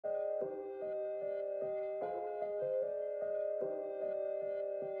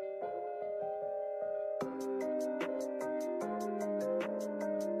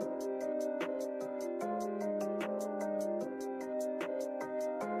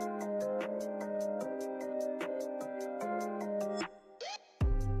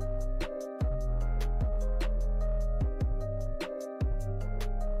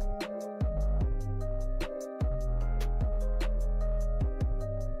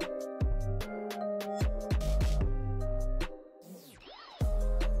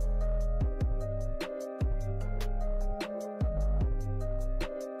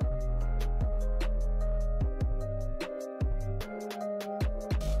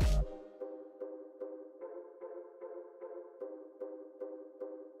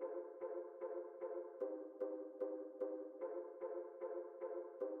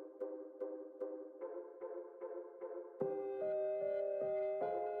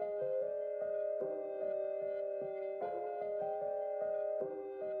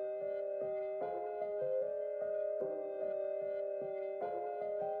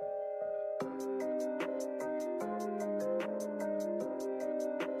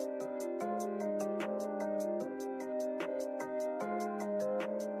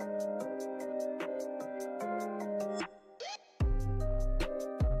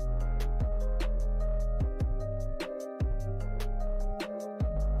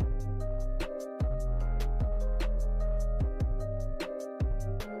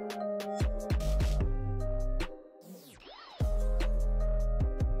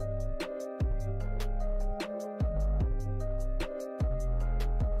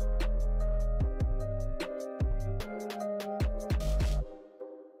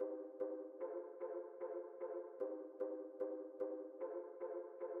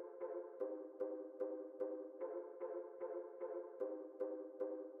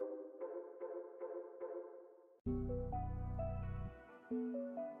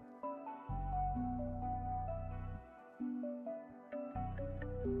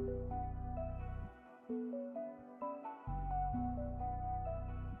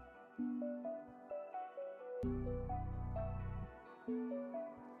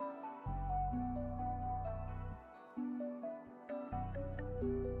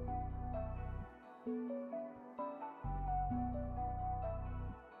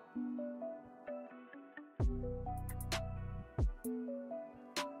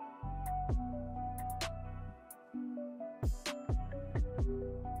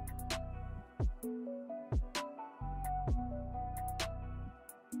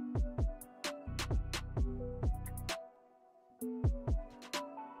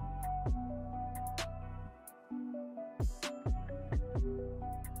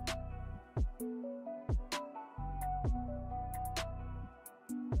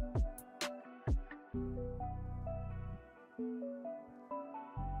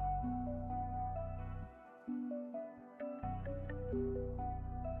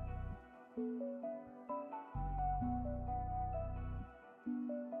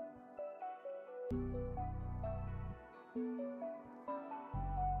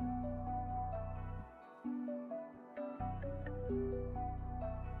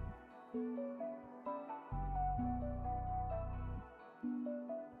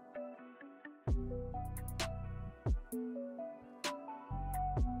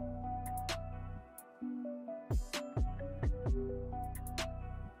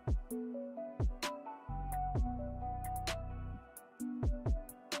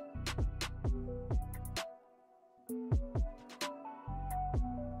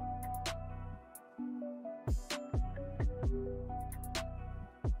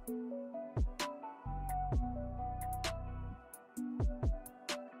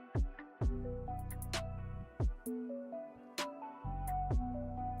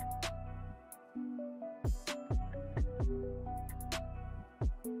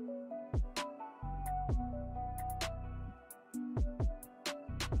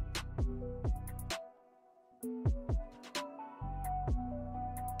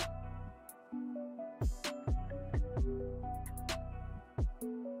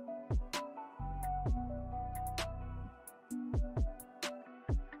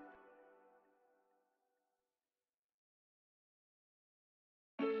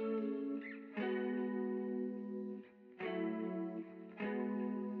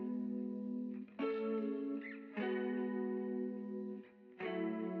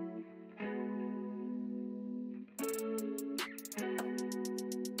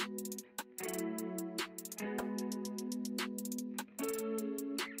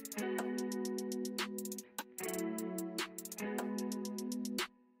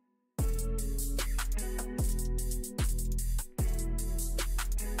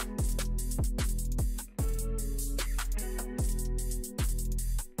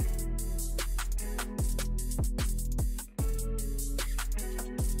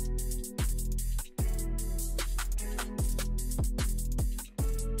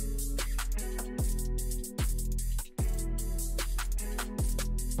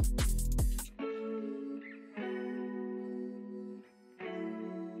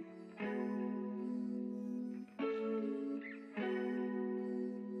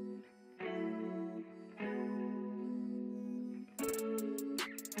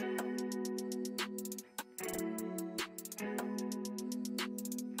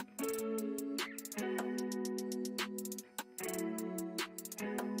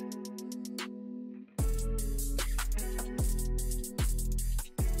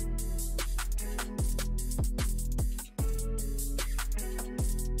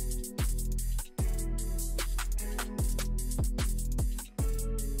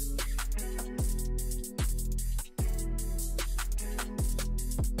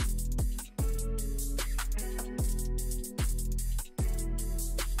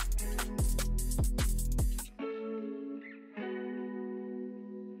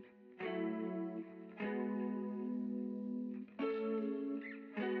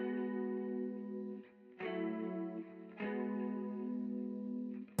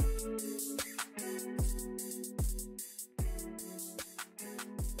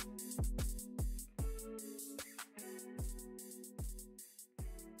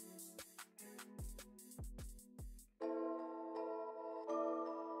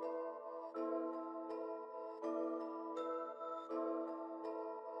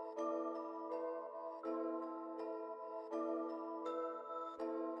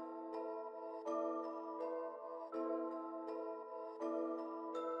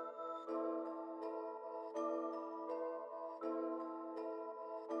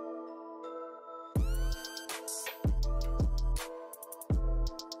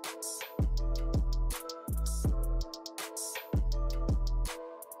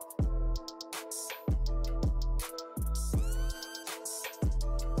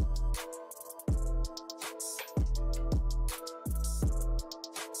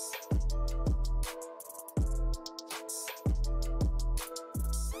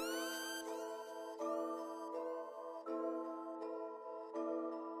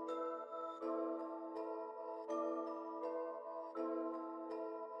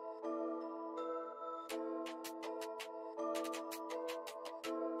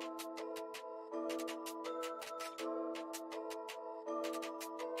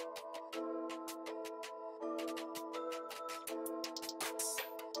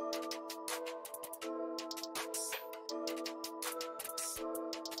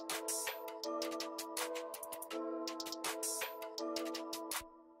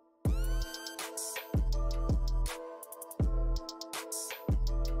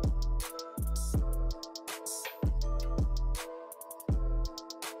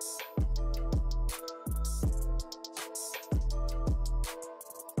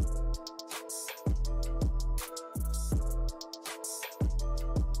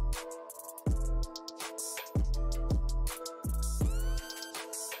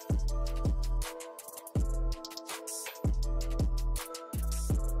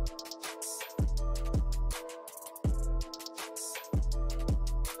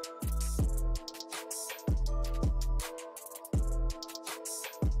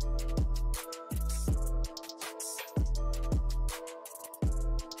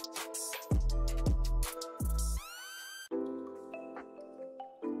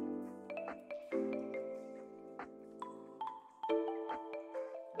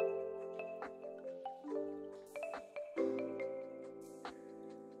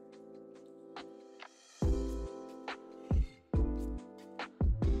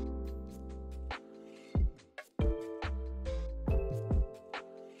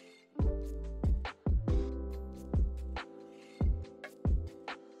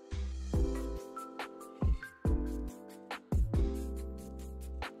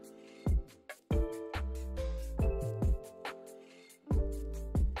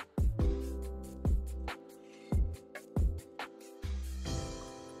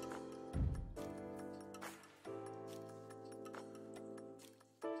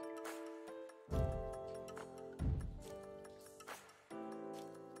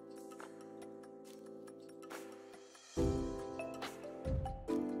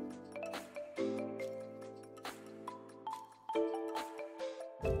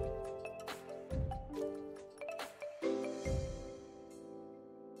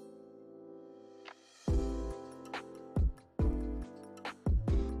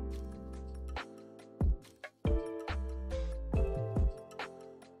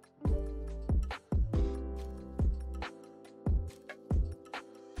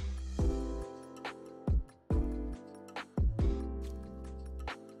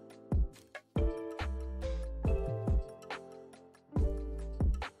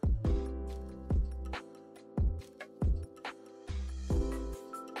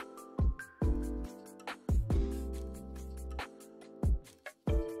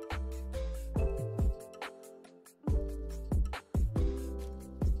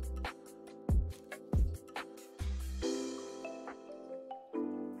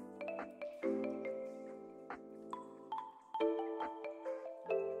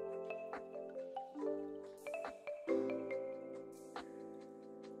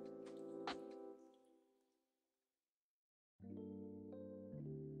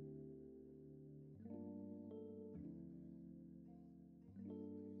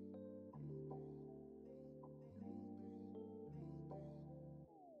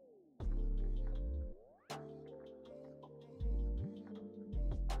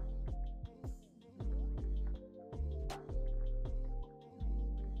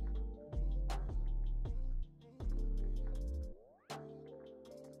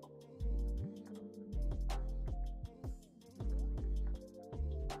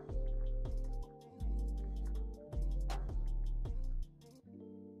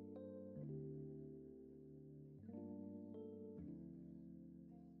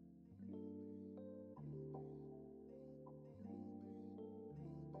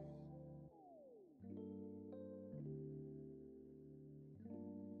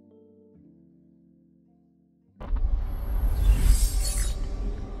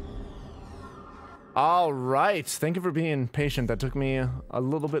All right. Thank you for being patient. That took me a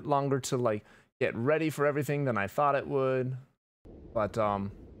little bit longer to like get ready for everything than I thought it would. But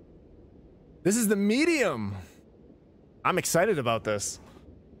this is the Medium. I'm excited about this.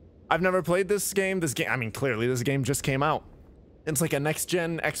 I've never played this game. I mean, clearly this game just came out. It's like a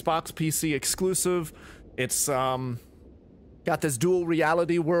next-gen Xbox PC exclusive. It's got this dual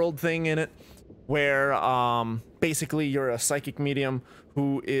reality world thing in it where basically you're a psychic medium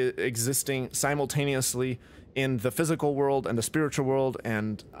who is existing simultaneously in the physical world and the spiritual world,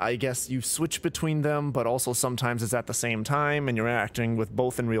 and I guess you switch between them, but also sometimes it's at the same time and you're interacting with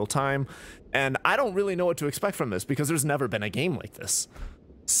both in real time. And I don't really know what to expect from this because there's never been a game like this.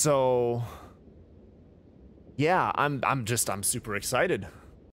 So yeah, I'm super excited.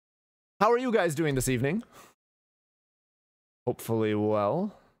 How are you guys doing this evening? Hopefully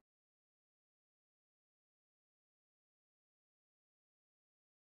well.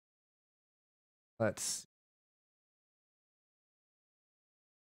 Let's...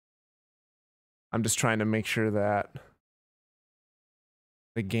 I'm just trying to make sure that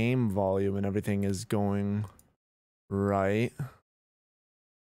the game volume and everything is going right.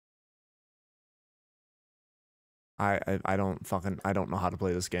 I don't know how to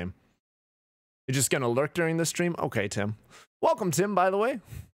play this game. You're just gonna lurk during this stream? Okay, Tim. Welcome, Tim, by the way.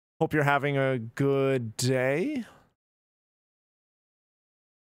 Hope you're having a good day.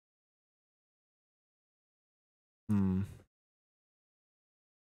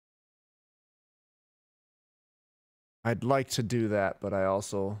 I'd like to do that, but I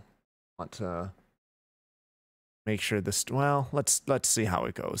also want to make sure this... Well, let's see how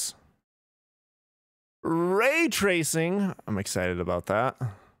it goes. Ray tracing. I'm excited about that.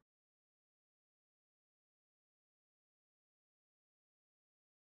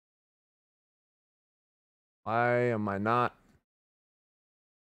 Why am I not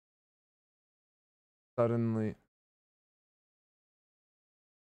suddenly...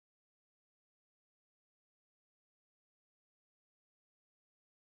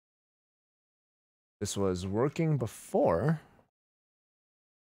 This was working before.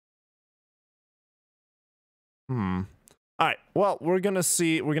 All right, well, we're gonna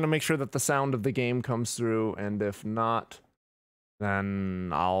make sure that the sound of the game comes through, and if not,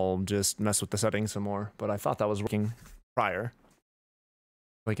 then I'll just mess with the settings some more. But I thought that was working prior.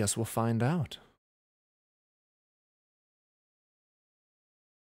 I guess we'll find out.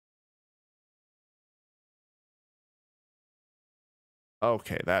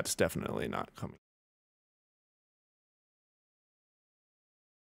 Okay, that's definitely not coming.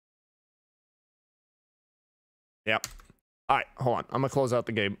 Yep. All right, hold on. I'm gonna close out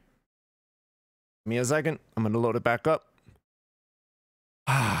the game. Give me a second. I'm gonna load it back up.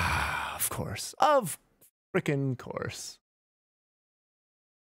 Ah, of course. Of frickin' course.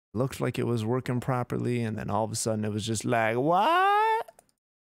 Looked like it was working properly, and then all of a sudden it was just like, what?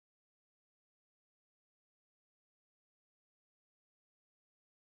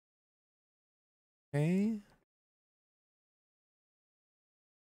 Okay.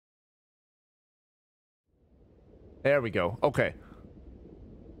 There we go. Okay.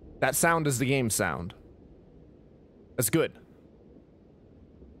 That sound is the game sound. That's good.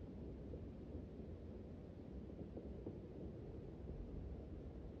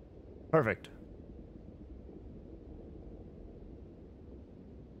 Perfect.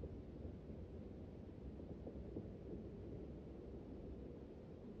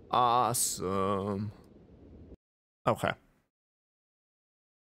 Awesome. Okay.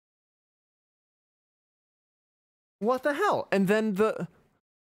 What the hell? And then the...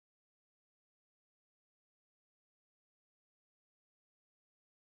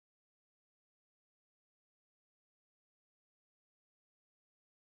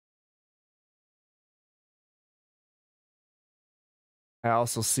 I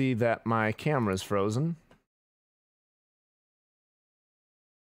also see that my camera's frozen.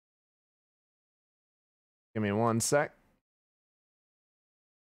 Give me one sec.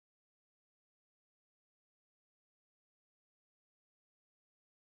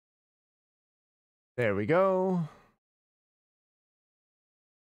 There we go.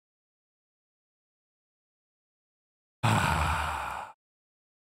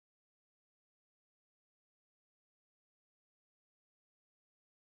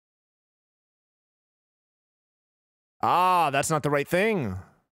 Ah, that's not the right thing.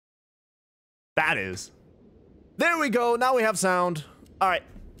 That is. There we go. Now we have sound. All right.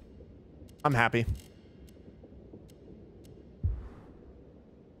 I'm happy.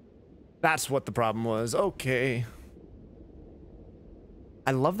 That's what the problem was. Okay.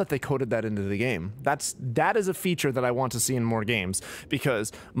 I love that they coded that into the game. That is a feature that I want to see in more games,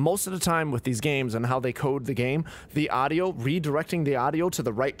 because most of the time with these games and how they code the game, the audio, redirecting the audio to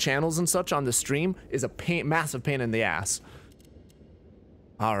the right channels and such on the stream is a massive pain in the ass.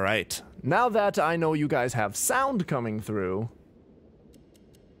 All right, now that I know you guys have sound coming through,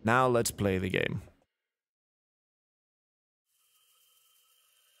 now let's play the game.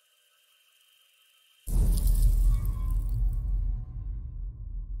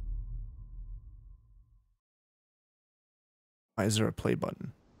 Why is there a play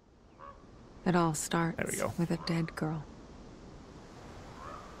button? It all starts There we go. with a dead girl.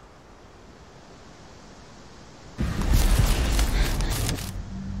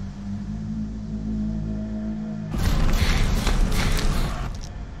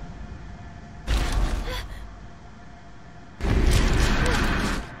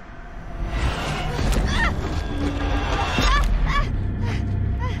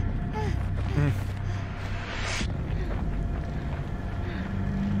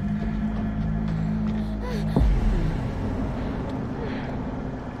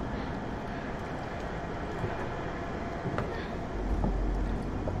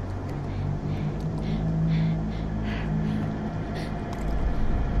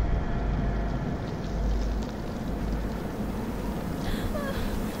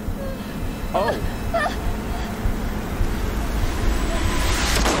 Oh.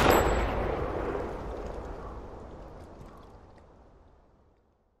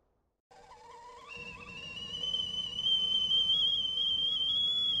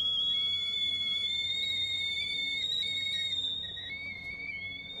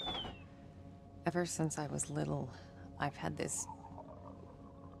 Ever since I was little, I've had this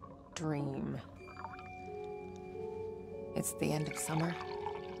dream. It's the end of summer.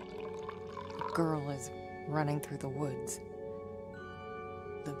 A girl is running through the woods.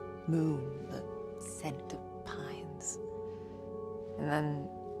 The moon, the scent of pines. And then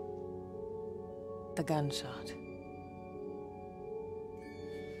the gunshot.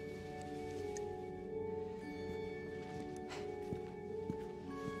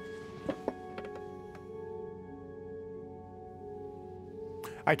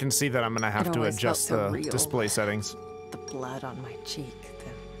 I can see that I'm gonna have to adjust the display settings. The blood on my cheek,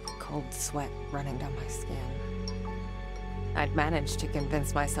 the cold sweat running down my skin. I'd managed to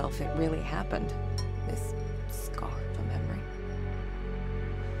convince myself it really happened. This scar of a memory.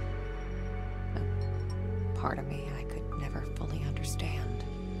 A part of me I could never fully understand.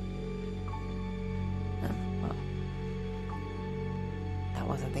 Well, that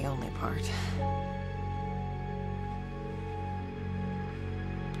wasn't the only part.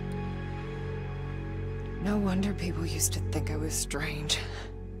 No wonder people used to think I was strange.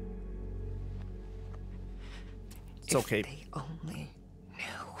 It's okay. If they only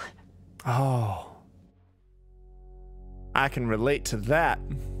knew. Oh. I can relate to that.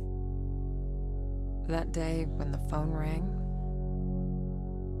 That day when the phone rang,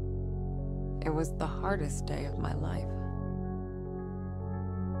 it was the hardest day of my life.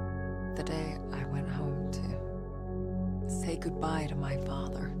 The day I went home to say goodbye to my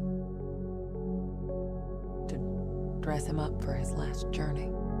father. Dress him up for his last journey.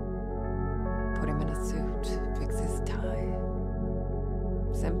 Put him in a suit, fix his tie.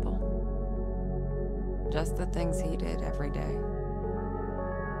 Simple. Just the things he did every day.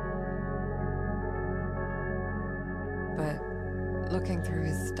 But looking through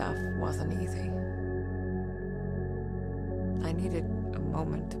his stuff wasn't easy. I needed a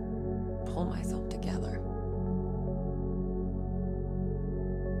moment to pull myself together.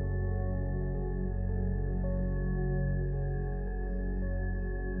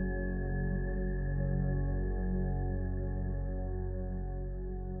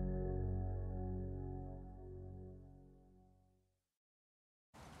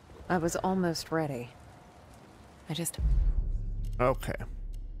 I was almost ready. Okay.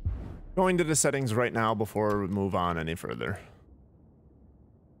 Going to the settings right now before we move on any further.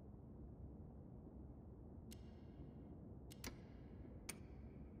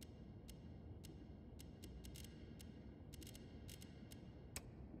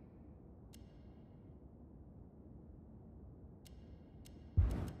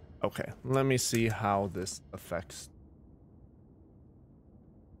 Okay, let me see how this affects.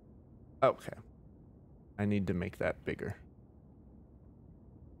 Okay. I need to make that bigger.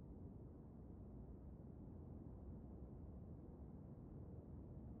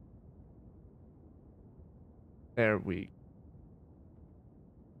 There we go.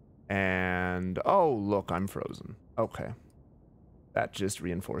 And oh, look, I'm frozen. Okay. That just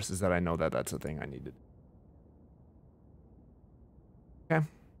reinforces that I know that that's a thing I needed. Okay.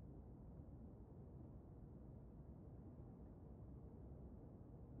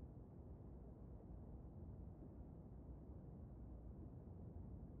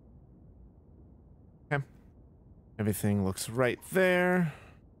 Okay. Everything looks right there.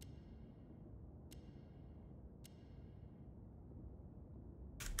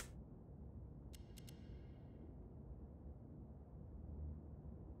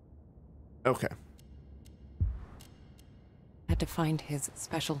 Okay. Had to find his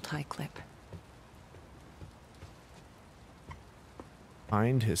special tie clip.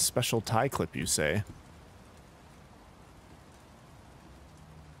 Find his special tie clip, you say?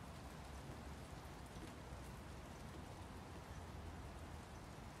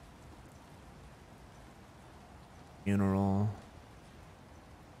 Funeral.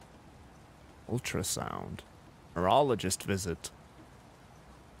 Ultrasound. Neurologist visit.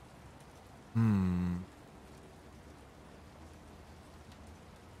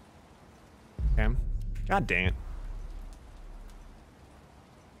 Okay. God dang it.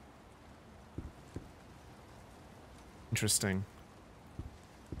 Interesting.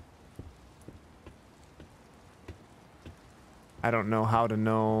 I don't know how to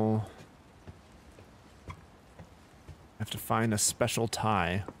know. I have to find a special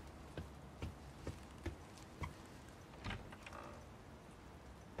tie.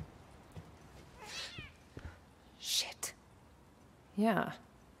 Shit. Yeah.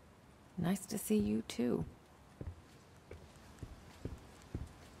 Nice to see you too.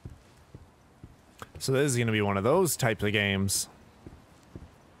 So this is going to be one of those types of games.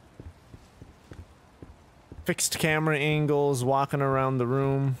 Fixed camera angles, walking around the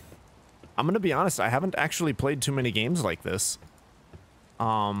room. I'm going to be honest, I haven't actually played too many games like this.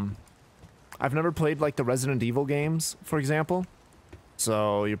 I've never played like the Resident Evil games, for example.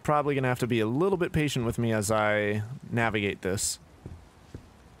 So you're probably going to have to be a little bit patient with me as I navigate this.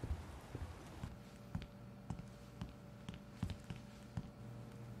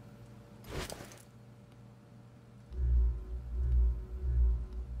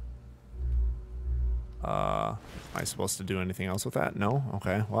 Am I supposed to do anything else with that? No?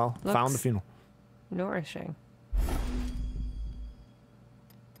 Okay, well, found the funeral. Nourishing.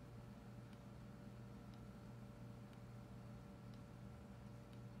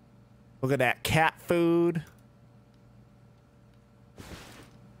 Look at that cat food.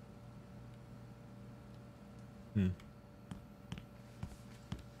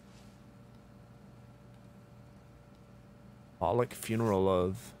 Pollock funeral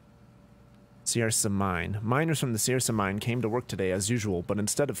of Sierra Mine. Miners from the Sierra Mine came to work today as usual, but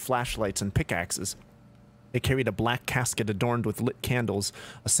instead of flashlights and pickaxes, they carried a black casket adorned with lit candles,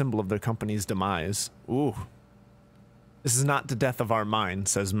 a symbol of their company's demise. Ooh. This is not the death of our mine,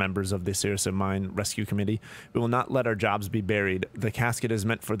 says members of the Sierra Mine Rescue Committee. We will not let our jobs be buried. The casket is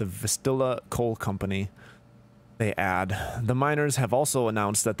meant for the Vistilla Coal Company. They add, the miners have also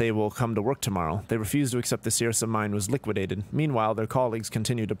announced that they will come to work tomorrow. They refuse to accept the Sierra mine was liquidated. Meanwhile, their colleagues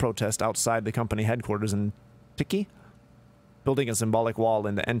continue to protest outside the company headquarters in Tiki, building a symbolic wall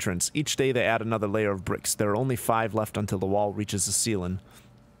in the entrance. Each day they add another layer of bricks. There are only 5 left until the wall reaches the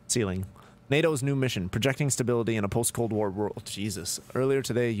ceiling. NATO's new mission, projecting stability in a post-Cold War world. Jesus. Earlier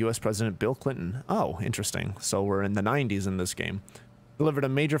today, U.S. President Bill Clinton. Oh, interesting. So we're in the 90s in this game. Delivered a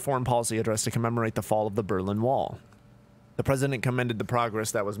major foreign policy address to commemorate the fall of the Berlin Wall. The president commended the progress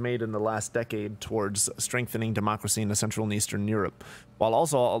that was made in the last decade towards strengthening democracy in Central and Eastern Europe, while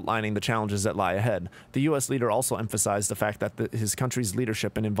also outlining the challenges that lie ahead. The U.S. leader also emphasized the fact that his country's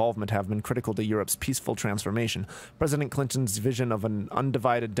leadership and involvement have been critical to Europe's peaceful transformation. President Clinton's vision of an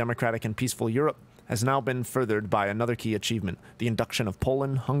undivided, democratic, and peaceful Europe has now been furthered by another key achievement, the induction of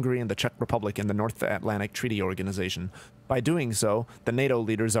Poland, Hungary, and the Czech Republic in the North Atlantic Treaty Organization. By doing so, the NATO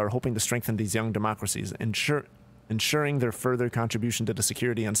leaders are hoping to strengthen these young democracies, ensuring their further contribution to the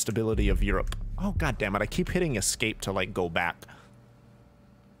security and stability of Europe. Oh, god damn it, I keep hitting escape to, like, go back.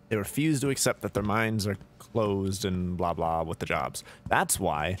 They refuse to accept that their minds are closed and blah blah with the jobs. That's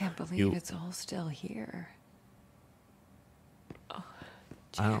why I can't believe it's all still here. Oh,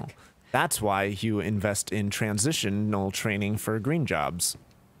 Jack. I don't know. That's why you invest in transitional training for green jobs.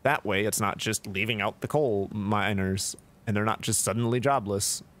 That way, it's not just leaving out the coal miners, and they're not just suddenly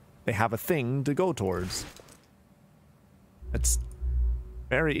jobless. They have a thing to go towards. It's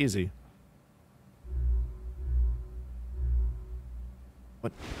very easy.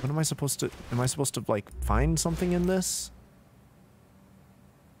 What am I supposed to... Am I supposed to, like, find something in this?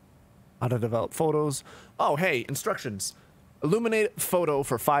 How to develop photos. Oh, hey, instructions. Illuminate photo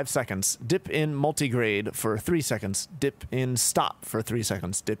for 5 seconds. Dip in multigrade for 3 seconds. Dip in stop for 3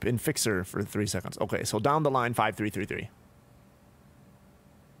 seconds. Dip in fixer for 3 seconds. Okay, so down the line, 5, 3, 3, 3.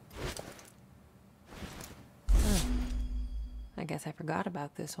 guess I forgot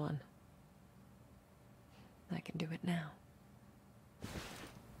about this one. I can do it now.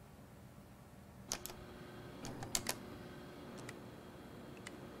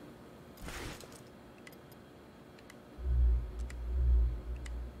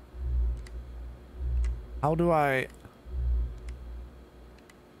 How do I...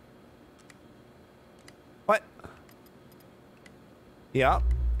 What? Yep.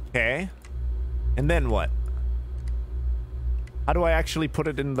 Okay. And then what? How do I actually put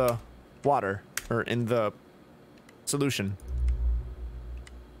it in the water? Or in the solution?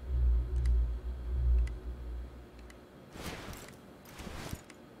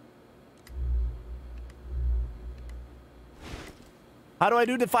 How do I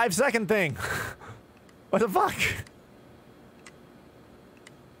do the 5-second thing? What the fuck?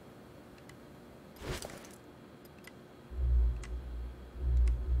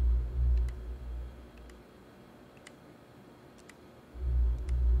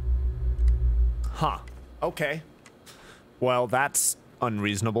 Huh. Okay. Well, that's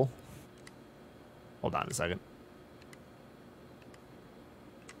unreasonable. Hold on a second.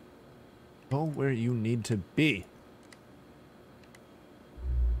 Go where you need to be.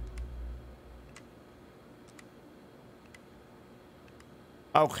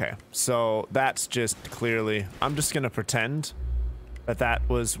 Okay, so that's just clearly... I'm just gonna pretend that that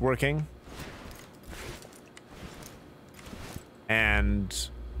was working. And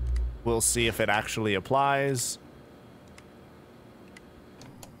we'll see if it actually applies.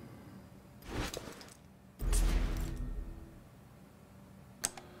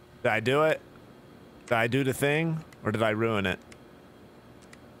 Did I do it? Did I do the thing? Or did I ruin it?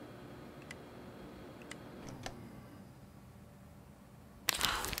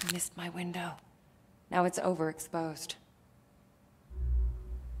 Missed my window. Now it's overexposed.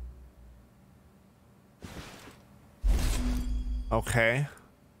 Okay.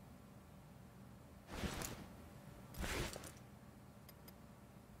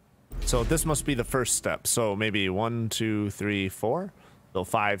 So this must be the first step. So maybe 1, 2, 3, 4. So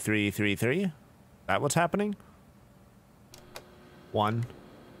 5, 3, 3, 3. Is that what's happening? 1,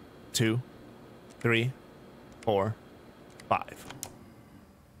 2, 3, 4, 5.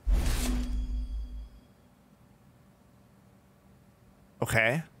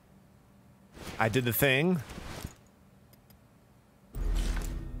 Okay. I did the thing.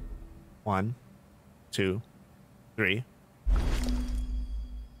 1, 2, 3.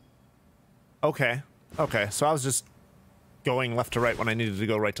 Okay. Okay, so I was just going left to right when I needed to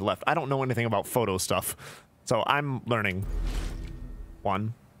go right to left. I don't know anything about photo stuff, so I'm learning.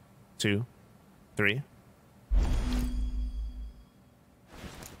 1, 2, 3.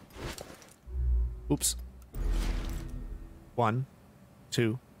 Oops. 1,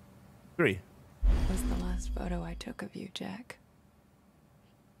 2, 3. Was the last photo I took of you, Jack.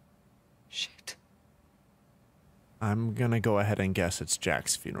 Shit. I'm gonna go ahead and guess it's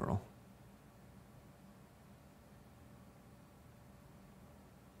Jack's funeral.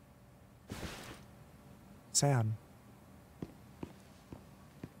 Sad.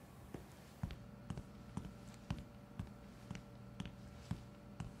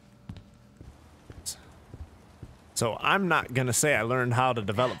 So I'm not gonna say I learned how to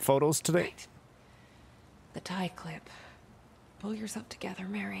develop photos today. Right. The tie clip. Pull yourself together,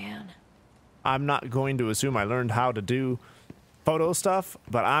 Marianne. I'm not going to assume I learned how to do photo stuff,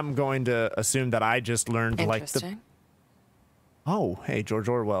 but I'm going to assume that I just learned like the... Interesting. Oh, hey, George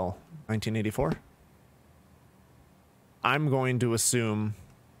Orwell, 1984. I'm going to assume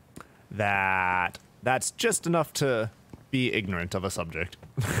that that's just enough to be ignorant of a subject.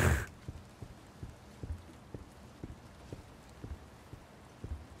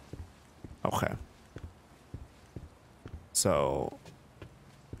 Okay. So,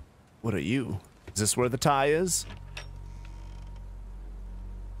 what are you? Is this where the tie is?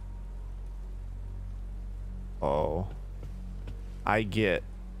 Oh. I get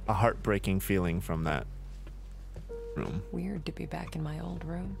a heartbreaking feeling from that room. Weird to be back in my old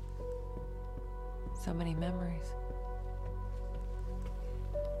room. So many memories.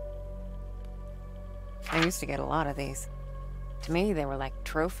 I used to get a lot of these. To me, they were like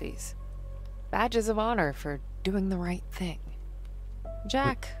trophies. Badges of honor for doing the right thing.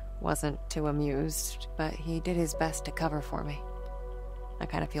 Jack wasn't too amused, but he did his best to cover for me. I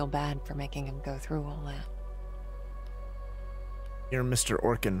kind of feel bad for making him go through all that. Dear Mr.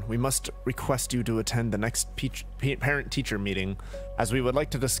 Orkin, we must request you to attend the next parent-teacher meeting, as we would like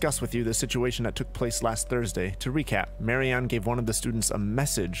to discuss with you the situation that took place last Thursday. To recap, Marianne gave one of the students a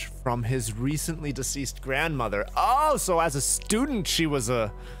message from his recently deceased grandmother. Oh, so as a student, she was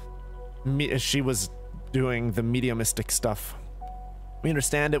doing the mediumistic stuff. We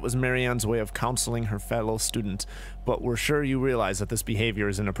understand it was Marianne's way of counseling her fellow student, but we're sure you realize that this behavior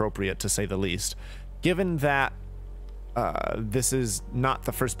is inappropriate, to say the least. Given that this is not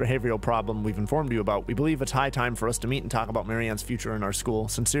the first behavioral problem we've informed you about, we believe it's high time for us to meet and talk about Marianne's future in our school.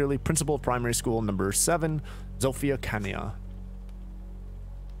 Sincerely, Principal of Primary School Number 7, Zofia Kania.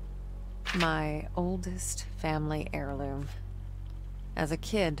 My oldest family heirloom. As a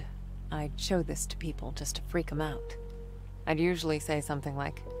kid, I'd show this to people just to freak them out. I'd usually say something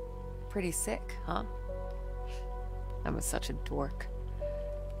like, "Pretty sick, huh?" I was such a dork.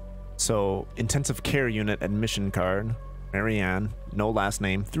 So, intensive care unit admission card. Marianne, no last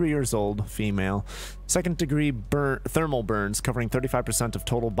name, 3 years old, female. Second degree thermal burns covering 35% of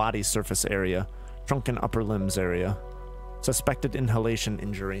total body surface area. Trunk and upper limbs area. Suspected inhalation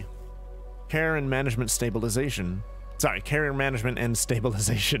injury. Care and management stabilization. Care and management and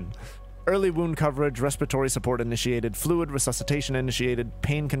stabilization. Early wound coverage, respiratory support initiated, fluid resuscitation initiated,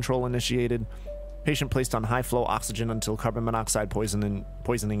 pain control initiated. Patient placed on high flow oxygen until carbon monoxide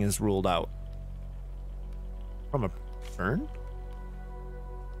poisoning is ruled out. From a burn?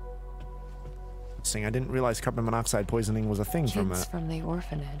 Saying I didn't realize carbon monoxide poisoning was a thing from Kids from the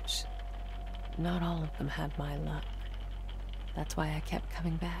orphanage. Not all of them had my luck. That's why I kept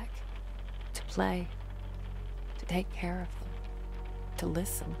coming back. To play. To take care of them. To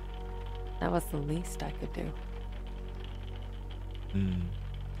listen. That was the least I could do.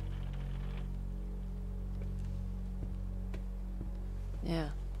 Yeah.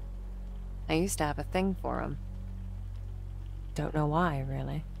 I used to have a thing for them. Don't know why,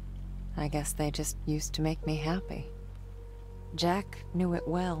 really. I guess they just used to make me happy. Jack knew it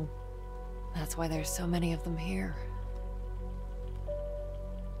well. That's why there's so many of them here.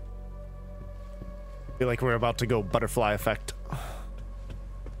 I feel like we're about to go butterfly effect.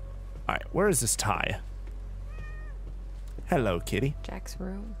 Alright, where is this tie? Hello, kitty. Jack's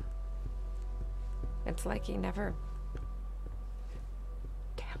room. It's like he never...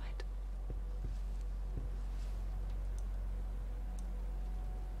 Damn it.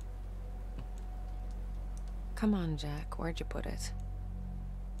 Come on, Jack. Where'd you put it?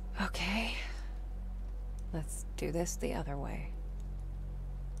 Okay. Let's do this the other way.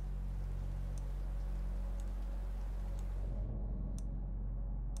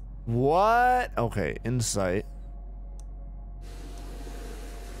 What? Okay, insight.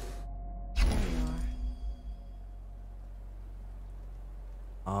 There you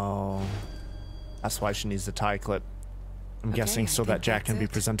are. Oh. That's why she needs the tie clip. I'm Okay, guessing I so that think Jack can that's be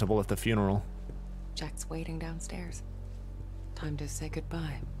it. presentable at the funeral. Jack's waiting downstairs. Time to say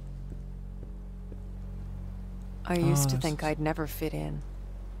goodbye. I used to think I'd never fit in.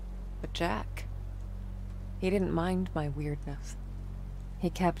 But Jack, he didn't mind my weirdness. He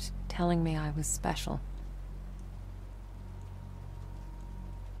kept telling me I was special.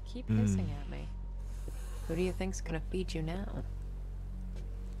 Keep hissing at me. Who do you think's gonna feed you now?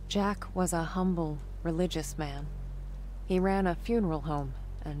 Jack was a humble, religious man. He ran a funeral home,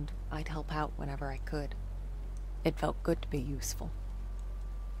 and I'd help out whenever I could. It felt good to be useful.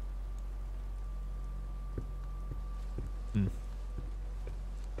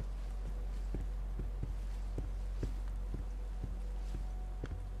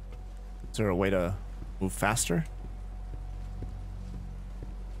 Is there a way to move faster?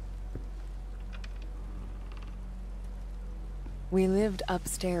 We lived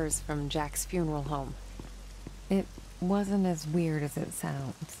upstairs from Jack's funeral home. It wasn't as weird as it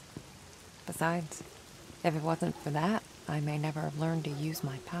sounds. Besides, if it wasn't for that, I may never have learned to use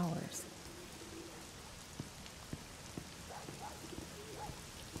my powers.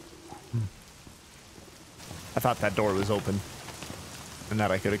 I thought that door was open and that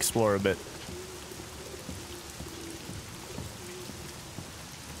I could explore a bit.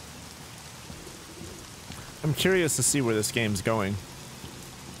 I'm curious to see where this game's going.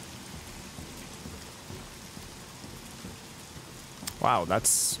 Wow,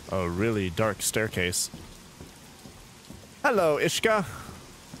 that's a really dark staircase. Hello, Ishka.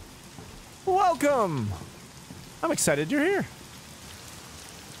 Welcome. I'm excited you're here.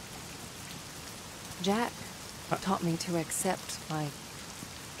 Jack taught me to accept my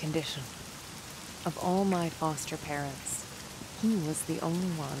condition. Of all my foster parents, he was the only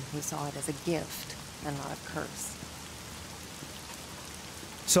one who saw it as a gift and not a curse.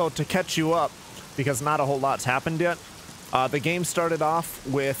 So to catch you up, because not a whole lot's happened yet, the game started off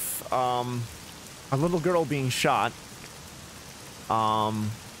with a little girl being shot, and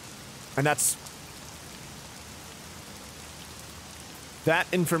that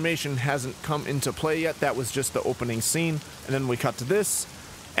information hasn't come into play yet. That was just the opening scene, and then we cut to this,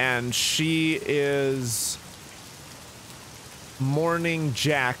 and she is mourning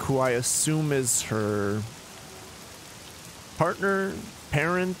Jack, who I assume is her partner,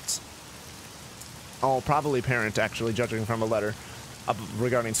 parent. Oh, probably parent, actually, judging from a letter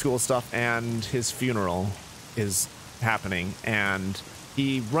regarding school stuff, and his funeral is happening. And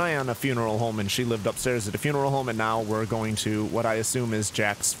he ran a funeral home, and she lived upstairs at a funeral home, and now we're going to what I assume is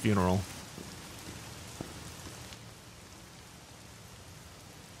Jack's funeral.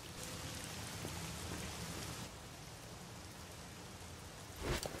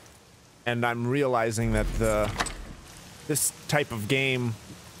 And I'm realizing that this type of game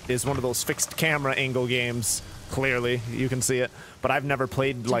is one of those fixed camera angle games. Clearly, you can see it. But I've never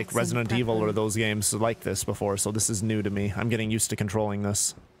played like Resident Evil or those games like this before, so this is new to me. I'm getting used to controlling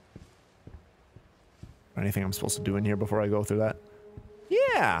this. Anything I'm supposed to do in here before I go through that?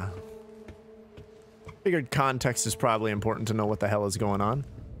 Yeah. Figured context is probably important to know what the hell is going on.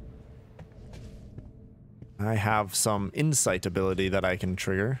 I have some insight ability that I can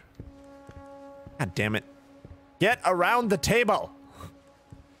trigger. God damn it. Get around the table!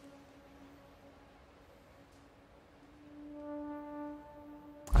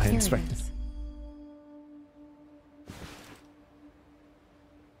 I inspected.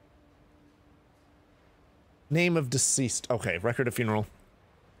 Name of deceased. Okay, record of funeral.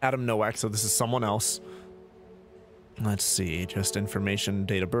 Adam Nowak, so this is someone else. Let's see, just information,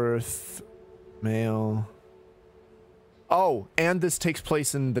 date of birth, male. Oh, and this takes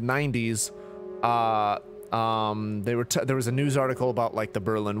place in the 90s. There was a news article about like the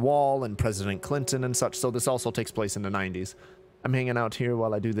Berlin Wall and President Clinton and such, so this also takes place in the 90s. I'm hanging out here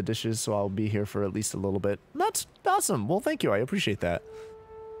while I do the dishes, so I'll be here for at least a little bit. That's awesome. Well, thank you. I appreciate that.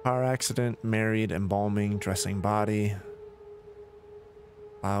 Car accident, married, embalming, dressing body,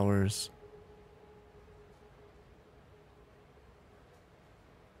 flowers.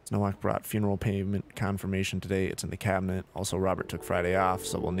 Nowak brought funeral payment confirmation today. It's in the cabinet. Also, Robert took Friday off,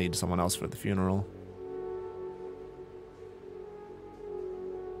 so we'll need someone else for the funeral.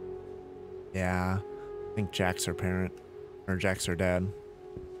 Yeah, I think Jack's her parent. Or Jack's her dad.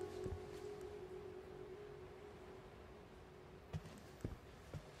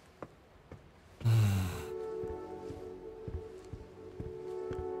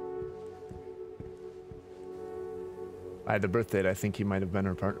 By the birth date, I think he might have been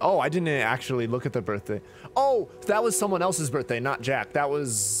her partner. Oh, I didn't actually look at the birthday. Oh, that was someone else's birthday, not Jack. That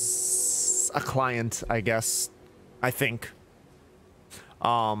was a client, I guess. I think.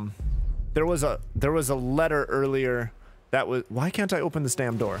 There was a letter earlier that was. Why can't I open this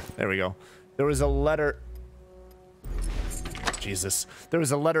damn door? There we go. There was a letter. Jesus. There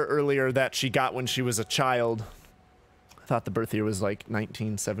was a letter earlier that she got when she was a child. I thought the birth year was like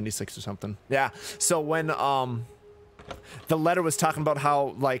 1976 or something. Yeah. So when the letter was talking about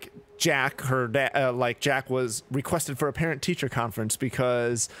how like Jack, her dad, like Jack was requested for a parent-teacher conference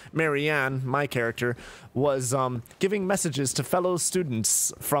because Marianne, my character, was giving messages to fellow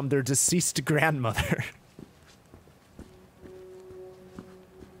students from their deceased grandmother.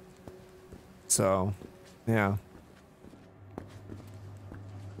 So, yeah.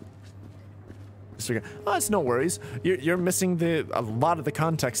 Oh, it's no worries. You're missing a lot of the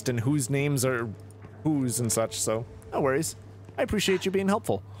context and whose names are whose and such, so no worries. I appreciate you being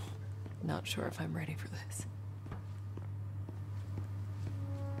helpful. Not sure if I'm ready for this.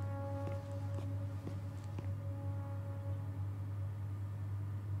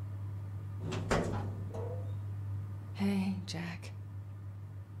 Hey, Jack.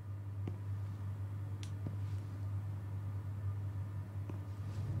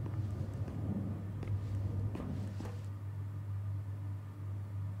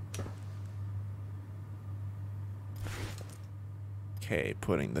 Okay,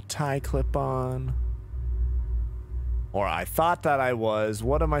 putting the tie clip on. Or I thought that I was.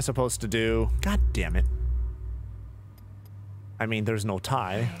 What am I supposed to do? God damn it. I mean, there's no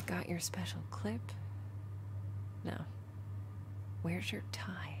tie. I got your special clip. No. Where's your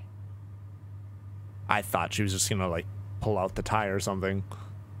tie? I thought she was just gonna, like, pull out the tie or something.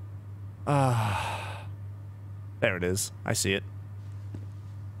 There it is. I see it.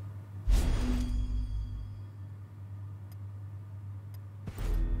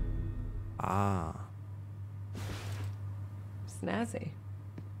 Ah. Snazzy.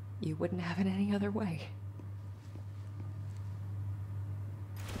 You wouldn't have it any other way.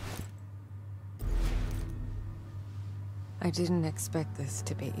 I didn't expect this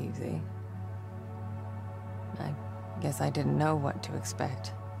to be easy. I guess I didn't know what to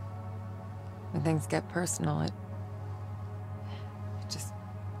expect. When things get personal, it just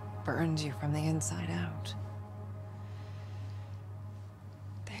burns you from the inside out.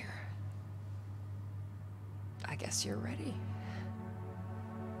 There. I guess you're ready.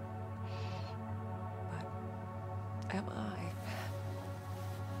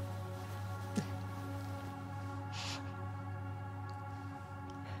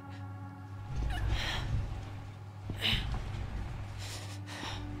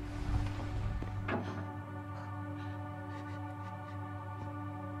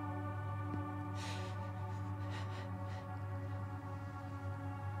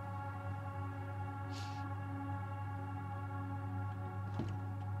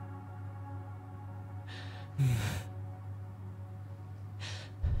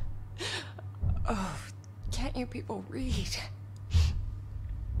 Oh, can't you people read?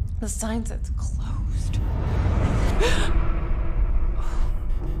 The sign says closed.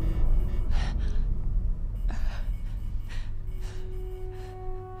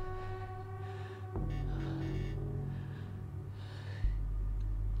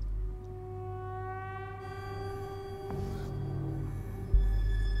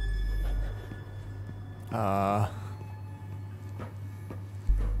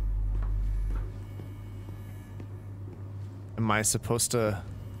 Am I supposed to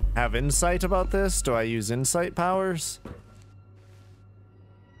have insight about this? Do I use insight powers?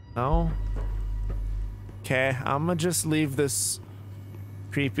 No? Okay, I'ma just leave this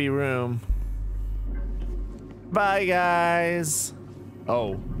creepy room. Bye, guys.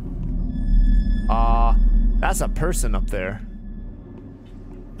 Oh. That's a person up there.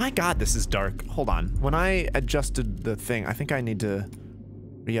 My god, this is dark. Hold on. When I adjusted the thing, I think I need to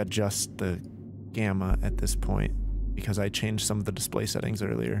readjust the gamma at this point because I changed some of the display settings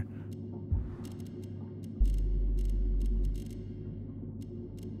earlier.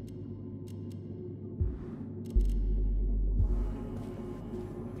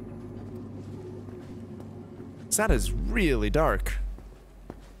 That is really dark.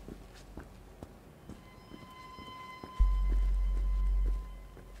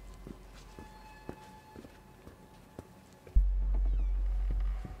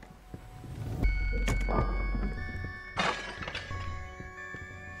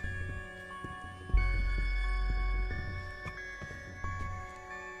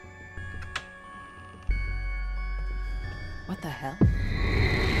 What the hell?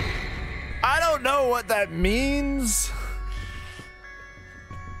 I don't know what that means.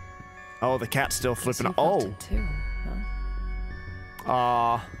 Oh, the cat's still flipping. You felt it too,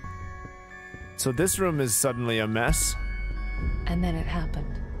 huh? So this room is suddenly a mess. And then it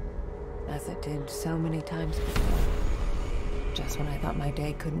happened, as it did so many times before. Just when I thought my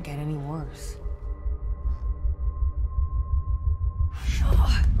day couldn't get any worse.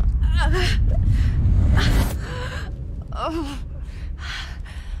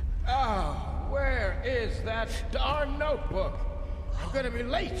 Oh, where is that darn notebook? I'm gonna be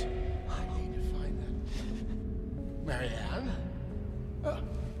late. I need to find that. Marianne? Oh,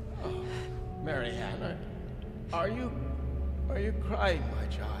 Marianne, are you crying, my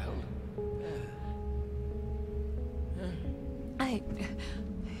child?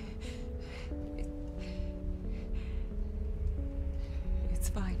 It's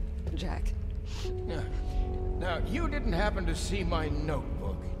fine, Jack. Now, you didn't happen to see my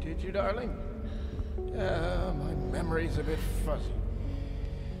notebook, did you, darling? My memory's a bit fuzzy.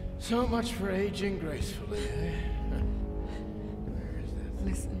 So much for aging gracefully, eh? Where is that?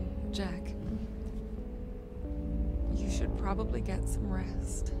 Listen, Jack. You should probably get some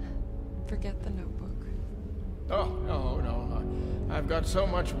rest. Forget the notebook. Oh, no. I've got so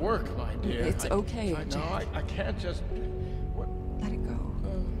much work, my dear. It's okay, No, Jack. I can't just... What? Let it go.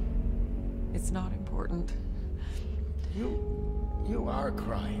 It's not important. You are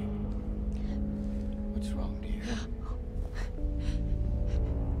crying. What's wrong, dear?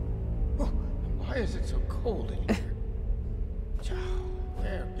 Oh, why is it so cold in here?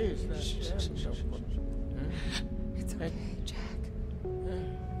 Where is that notebook? It's okay, Jack.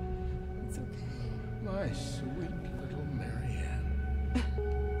 It's okay. My sweet little Marianne.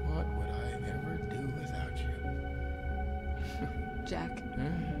 What would I ever do without you? Jack.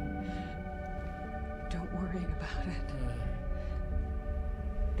 Don't worry about it.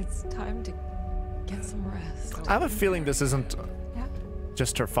 It's time to get some rest. I have a feeling this isn't Yeah.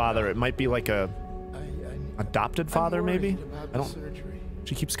 just her father. It might be like a adopted father, I'm maybe? worried about I the don't... surgery.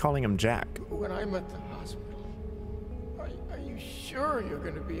 She keeps calling him Jack. When I'm at the hospital, are you sure you're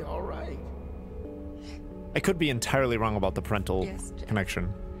going to be all right? I could be entirely wrong about the parental Yes, Jack.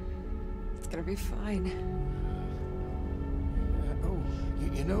 connection. It's gonna be fine.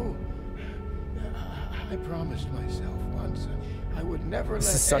 You know, I promised myself once I would never let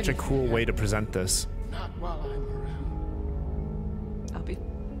This is such a cool anything way to happen. present this. Not while I'm around. I'll be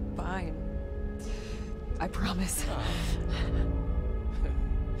fine. I promise.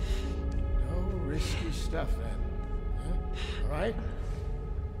 No risky stuff then. Huh? All right?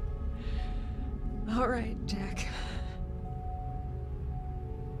 All right, Jack.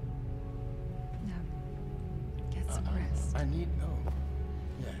 Now, get some rest. I need... Oh,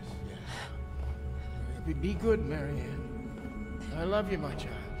 yes. Be good, Marianne. I love you, my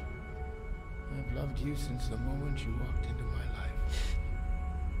child. I've loved you since the moment you walked into my life.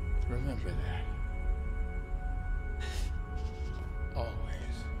 Remember that.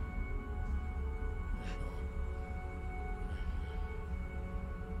 Always.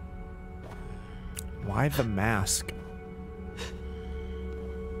 Why the mask?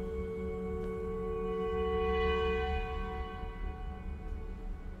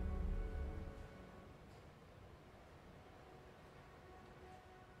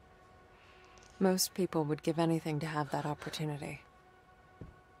 Most people would give anything to have that opportunity.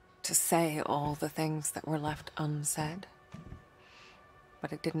 To say all the things that were left unsaid.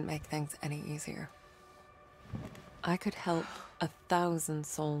 But it didn't make things any easier. I could help 1,000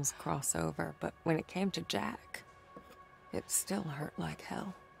 souls cross over, but when it came to Jack, it still hurt like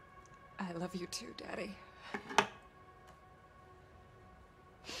hell. I love you too, Daddy.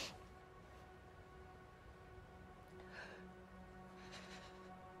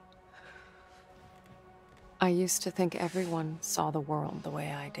 I used to think everyone saw the world the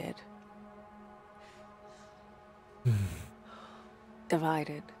way I did.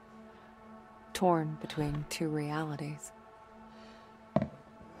 Divided. Torn between two realities.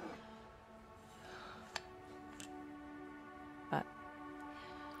 But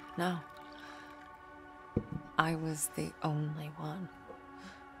no. I was the only one.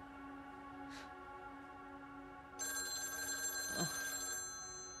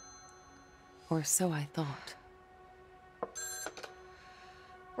 Or so I thought.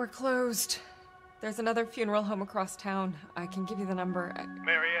 We're closed. There's another funeral home across town. I can give you the number.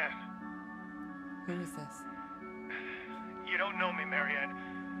 Marianne. Who is this? You don't know me, Marianne,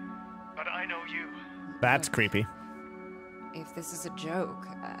 but I know you. That's creepy. If this is a joke...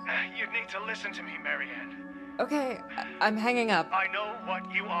 You need to listen to me, Marianne. Okay, I'm hanging up. I know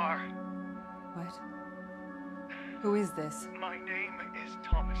what you are. What? Who is this? My name is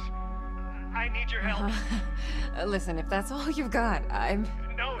Thomas. I need your help. Listen, if that's all you've got, I'm...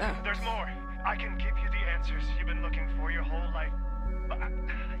 No, there's more. I can give you the answers you've been looking for your whole life. But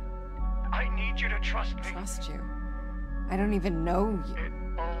I need you to trust me. Trust you? I don't even know you. It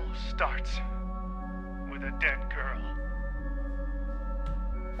all starts with a dead girl.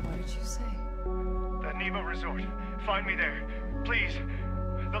 What did you say? The Neva Resort. Find me there. Please.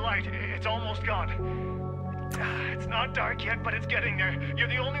 The light, it's almost gone. It's not dark yet, but it's getting there. You're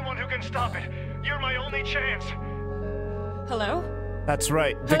the only one who can stop it. You're my only chance. Hello? That's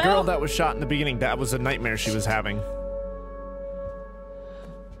right. The Hello? girl that was shot in the beginning, that was a nightmare she was having.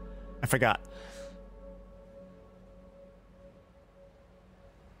 I forgot.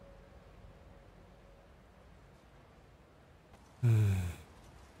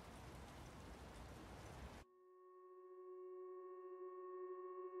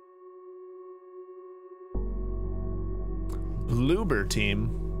 Bloober team.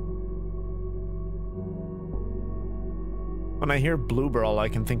 When I hear Bloober, all I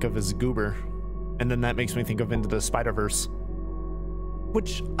can think of is Goober. And then that makes me think of Into the Spider-Verse.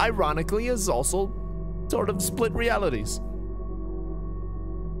 Which, ironically, is also sort of split realities.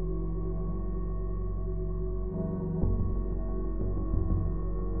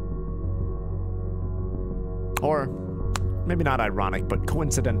 Or, maybe not ironic, but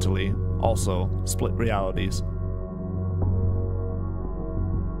coincidentally, also split realities.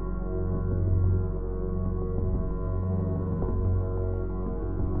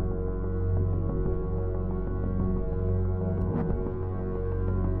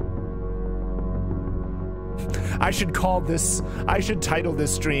 I should title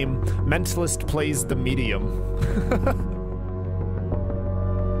this stream, Mentalist Plays the Medium.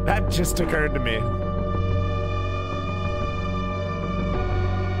 That just occurred to me.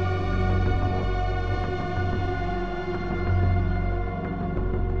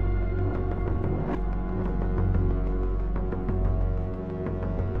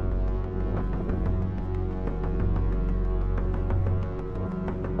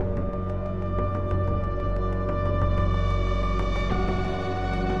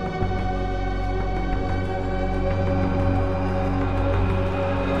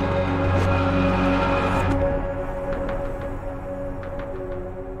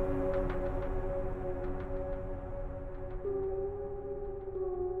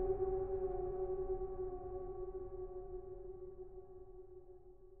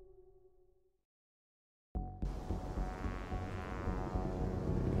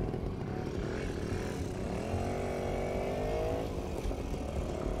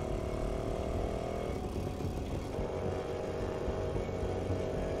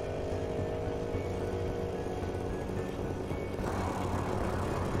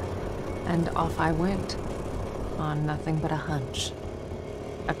 And off I went, on nothing but a hunch.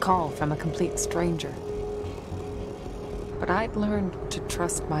 A call from a complete stranger. But I'd learned to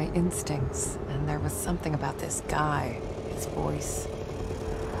trust my instincts, and there was something about this guy, his voice.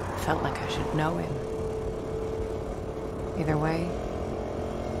 Felt like I should know him. Either way,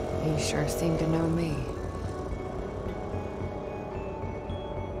 He sure seemed to know me.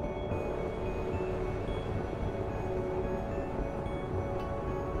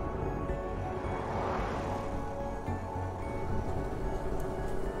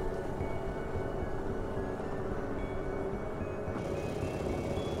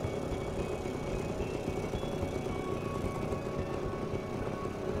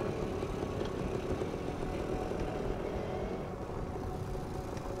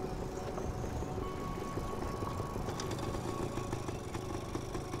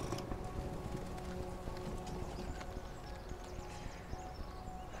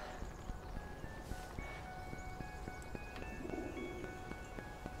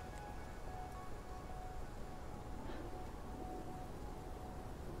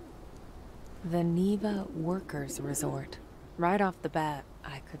 The Neva Workers Resort. Right off the bat,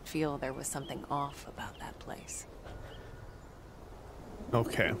 I could feel there was something off about that place.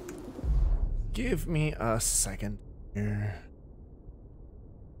 Okay. Give me a second here.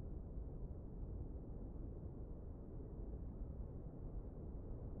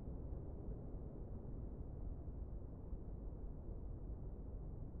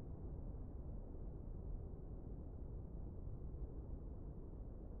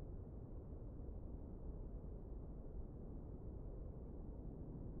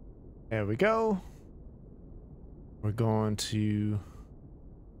 There we go. We're going to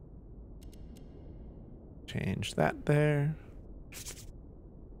change that there.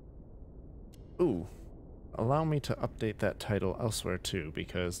 Ooh, allow me to update that title elsewhere too,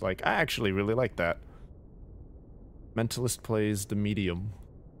 because like I actually really like that. Mentalist plays the medium.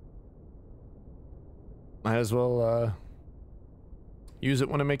 Might as well use it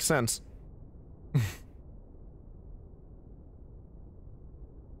when it makes sense.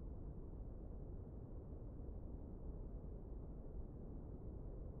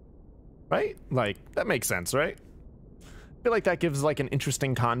 Right? Like, that makes sense, right? I feel like that gives, like, an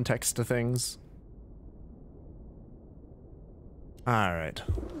interesting context to things. Alright.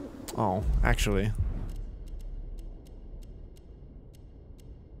 Oh, actually.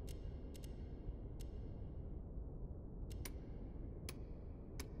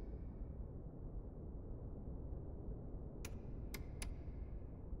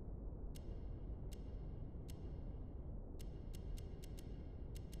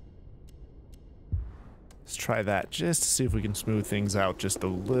 Let's try that just to see if we can smooth things out just a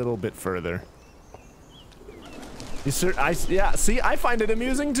little bit further. You sir, yeah, see, I find it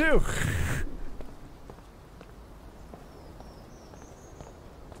amusing too.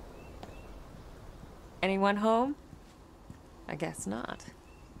 Anyone home? I guess not.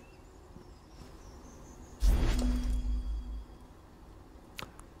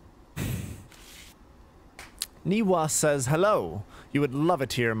 Niwa says hello. You would love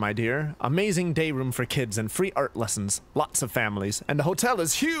it here, my dear. Amazing day room for kids and free art lessons. Lots of families. And the hotel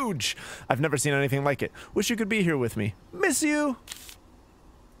is huge. I've never seen anything like it. Wish you could be here with me. Miss you.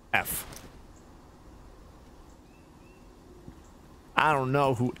 F. I don't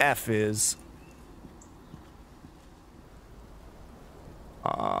know who F is.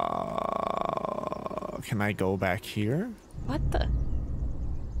 Can I go back here? What the?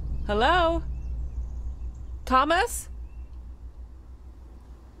 Hello? Thomas?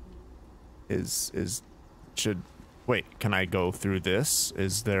 Wait, can I go through this?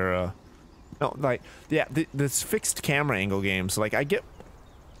 Is there a... No, like, yeah, this fixed camera angle game, so, like, I get...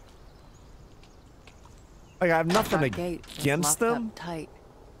 Like, I have nothing against them. Tight.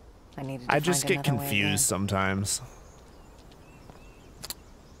 I just get confused sometimes.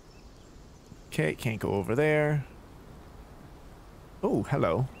 Okay, can't go over there. Oh,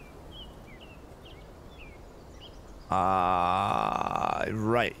 hello.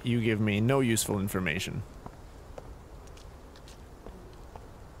 Right, you give me no useful information.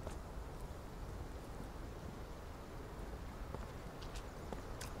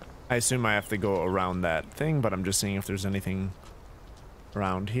 I assume I have to go around that thing, but I'm just seeing if there's anything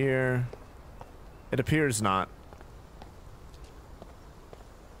around here. It appears not.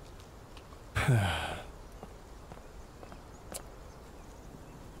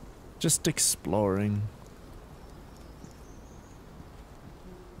 Just exploring.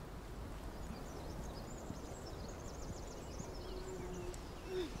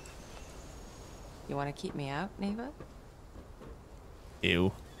 You want to keep me out, Neva?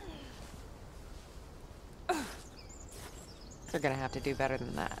 Ew. They're gonna have to do better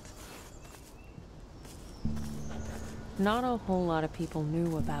than that. Not a whole lot of people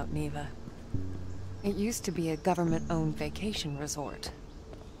knew about Neva. It used to be a government-owned vacation resort.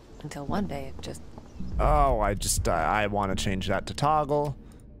 Until one day it just... Oh, I want to change that to toggle.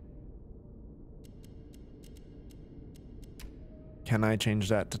 Can I change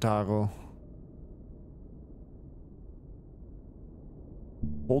that to toggle?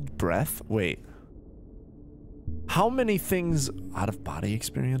 Hold breath? Wait. How many things out of body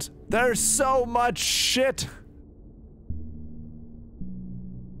experience? There's so much shit!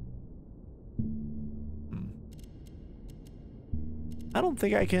 I don't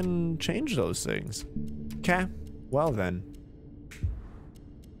think I can change those things. Okay. Well then.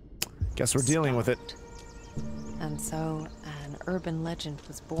 Guess we're dealing with it. And so, an urban legend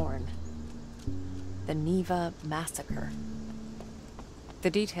was born. The Neva Massacre.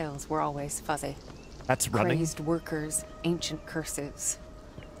 The details were always fuzzy. That's running? Crazed workers, ancient curses.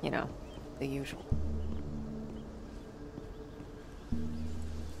 You know, the usual.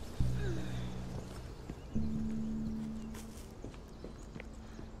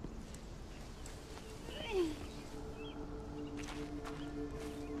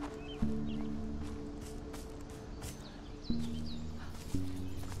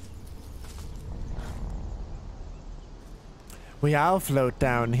 We all float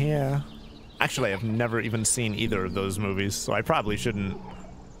down here. Actually, I've never even seen either of those movies, so I probably shouldn't.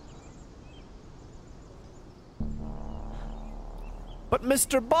 But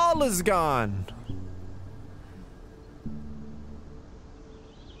Mr. Ball is gone.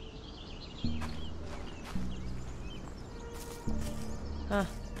 Huh.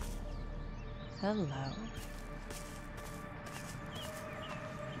 Hello.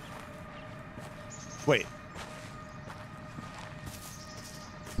 Wait.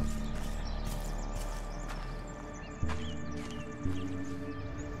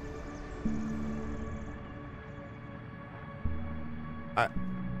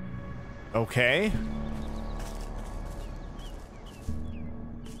 Okay.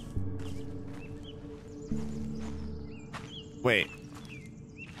 Wait.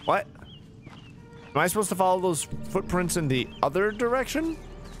 What? Am I supposed to follow those footprints in the other direction?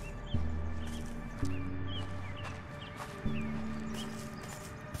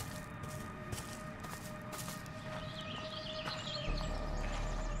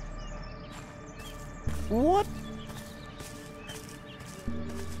 What?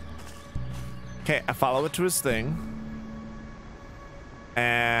 Okay, I follow it to his thing.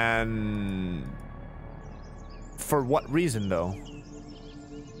 And for what reason, though?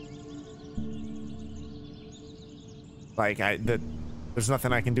 Like, there's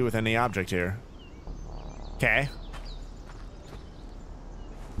nothing I can do with any object here. Okay.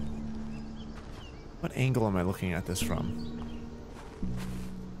 What angle am I looking at this from?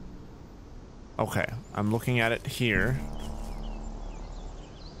 Okay, I'm looking at it here.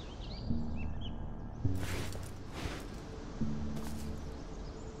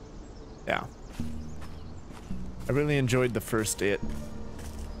 Yeah. I really enjoyed the first It.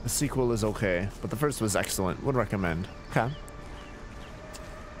 The sequel is okay, but the first was excellent. Would recommend. Okay.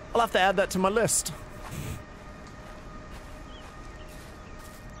 I'll have to add that to my list.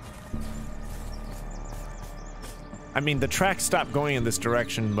 I mean, the tracks stopped going in this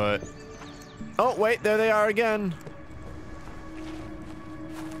direction, but... Oh, wait, there they are again.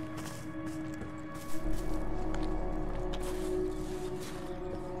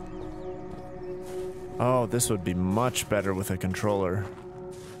 Oh, this would be much better with a controller.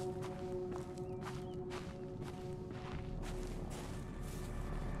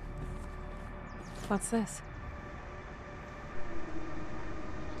 What's this?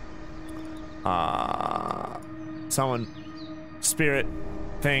 Someone, spirit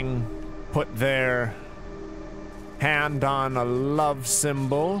thing, put their hand on a love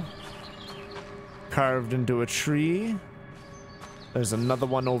symbol carved into a tree. There's another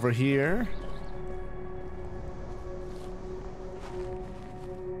one over here.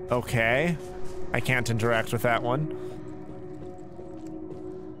 Okay, I can't interact with that one.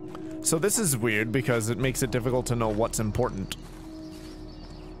 So this is weird because it makes it difficult to know what's important.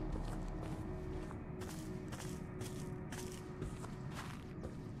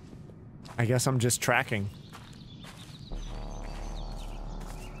 I guess I'm just tracking.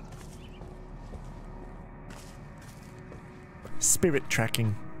 Spirit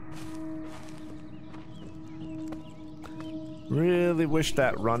tracking. Really wish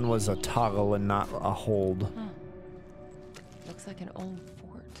that run was a toggle and not a hold. Huh. Looks like an old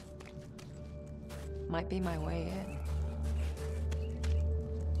fort. Might be my way in.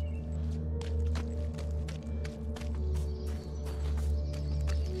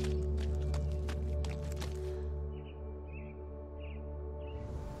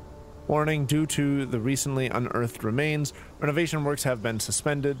 Warning, due to the recently unearthed remains, renovation works have been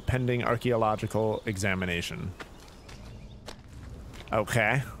suspended pending archaeological examination.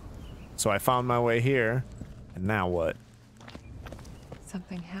 Okay. So I found my way here, and now what?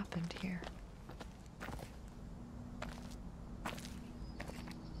 Something happened here.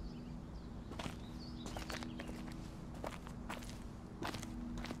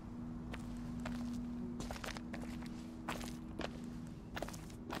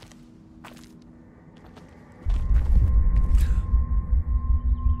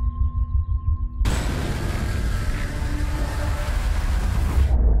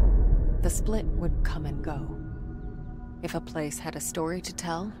 The split would come and go. If a place had a story to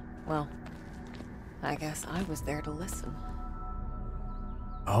tell, well, I guess I was there to listen.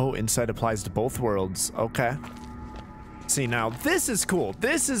 Oh, insight applies to both worlds. Okay. See, now this is cool.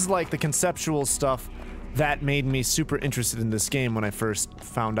 This is like the conceptual stuff that made me super interested in this game when I first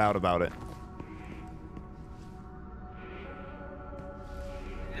found out about it.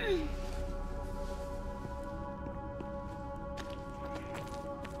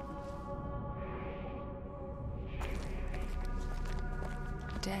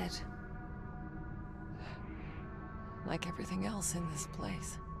 Dead. Like everything else in this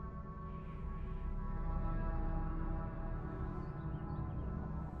place.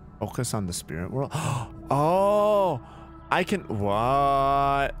 Focus on the spirit world. Oh, I can.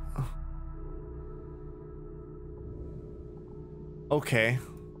 What? Okay.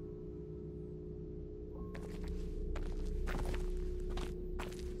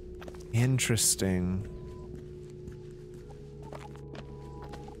 Interesting.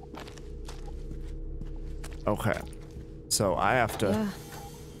 Okay. So I have to. Yeah,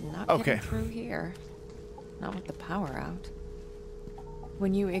 not Okay. getting through here. Not with the power out.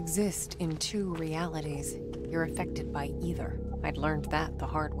 When you exist in two realities, you're affected by either. I'd learned that the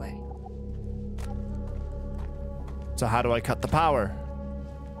hard way. So how do I cut the power?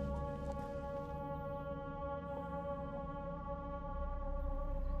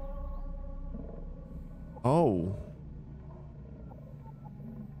 Oh.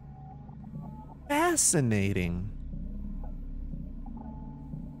 Fascinating.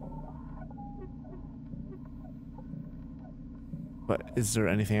 But is there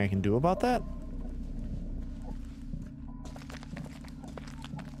anything I can do about that?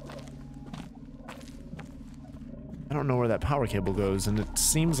 I don't know where that power cable goes, and it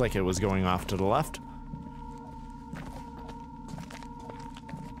seems like it was going off to the left.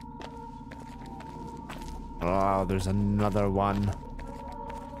 Oh, there's another one.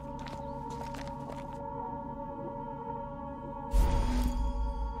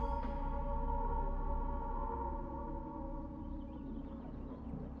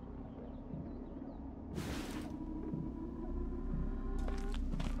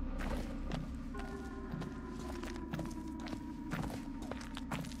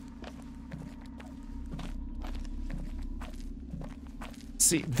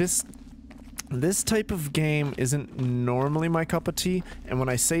 See, this type of game isn't normally my cup of tea, and when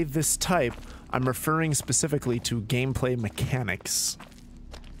I say this type, I'm referring specifically to gameplay mechanics.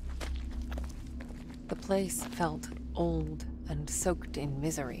 The place felt old and soaked in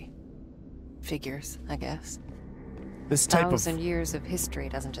misery. Figures, I guess. This type of 1,000 years of history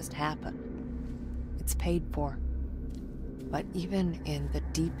doesn't just happen. It's paid for. But even in the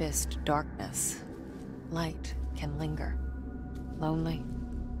deepest darkness, light can linger. Lonely,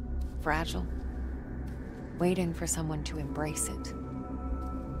 fragile, waiting for someone to embrace it.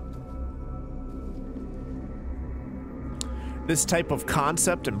 this type of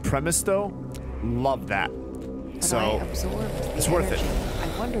concept and premise, though, love that. But So I absorbed the it's worth it. energy.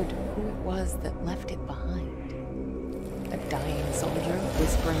 I wondered who it was that left it behind. A dying soldier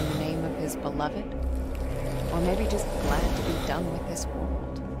whispering the name of his beloved? Or maybe just glad to be done with this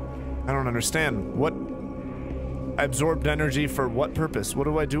world. I don't understand. What? I absorbed energy for what purpose? What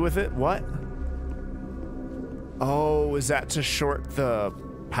do I do with it? What? Oh, is that to short the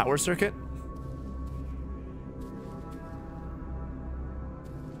power circuit?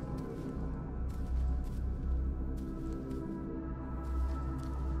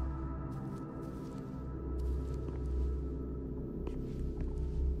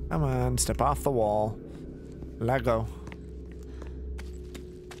 Come on, step off the wall. Let go.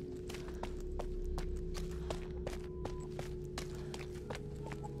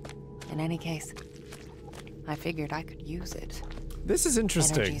 In any case, I figured I could use it. This is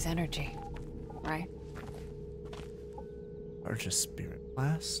interesting. Energy's energy, right? Large a spirit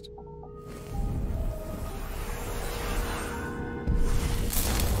blast.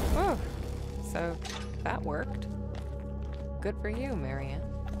 Oh, so that worked. Good for you, Marianne.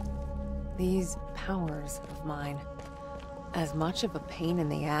 These powers of mine, as much of a pain in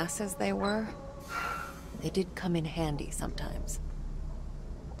the ass as they were, they did come in handy sometimes.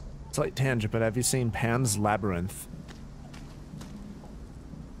 Slight tangent, but have you seen Pan's Labyrinth?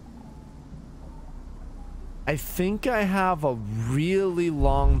 I think I have a really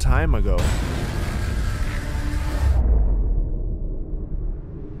long time ago.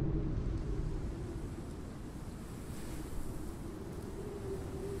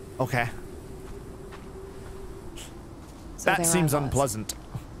 Okay. So That there seems I was, unpleasant.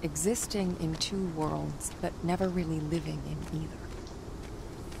 existing in two worlds, but never really living in either.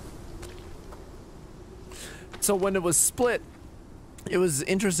 So when it was split, it was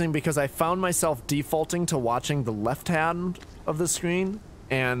interesting because I found myself defaulting to watching the left hand of the screen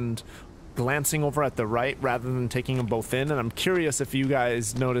and glancing over at the right rather than taking them both in. And I'm curious if you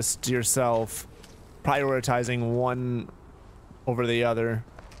guys noticed yourself prioritizing one over the other.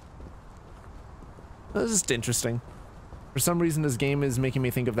 That's just interesting. For some reason, this game is making me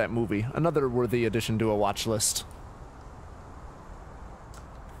think of that movie. Another worthy addition to a watch list.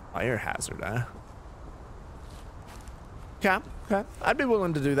 Fire hazard, eh? Okay, okay. I'd be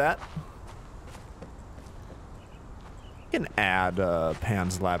willing to do that. I can add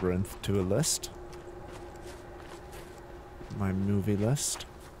Pan's Labyrinth to a list. My movie list.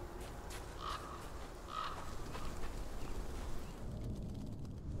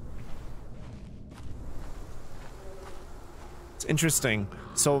 It's interesting.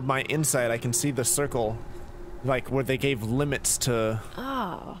 So my inside, I can see the circle, like where they gave limits to.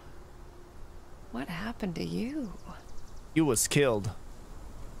 Oh. What happened to you? You was killed.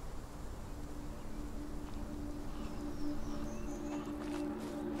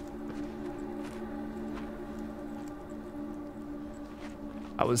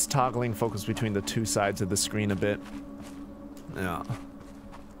 I was toggling focus between the two sides of the screen a bit. Yeah.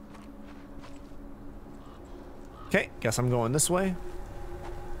 Okay, guess I'm going this way.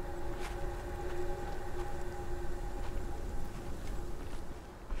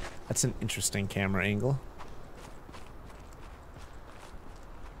 That's an interesting camera angle.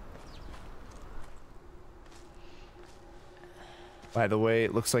 By the way,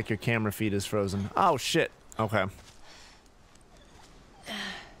 it looks like your camera feed is frozen. Oh, shit. Okay.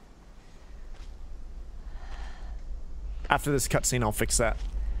 After this cutscene, I'll fix that.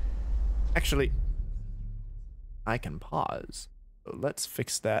 Actually, I can pause. So let's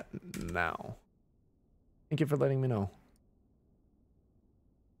fix that now. Thank you for letting me know.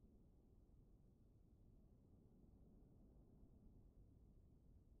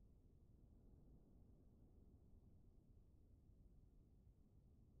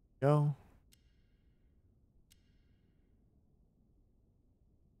 Go.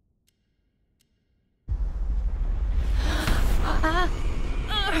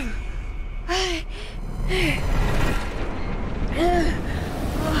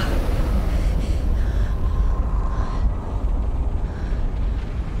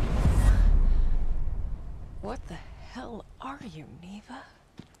 What the hell are you, Neva?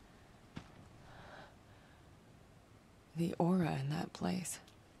 The aura in that place.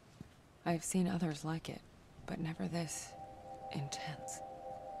 I've seen others like it, but never this intense.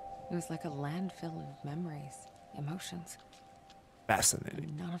 It was like a landfill of memories, emotions.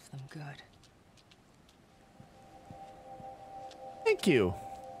 Fascinating. None of them good. Thank you.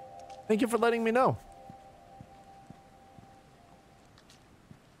 Thank you for letting me know.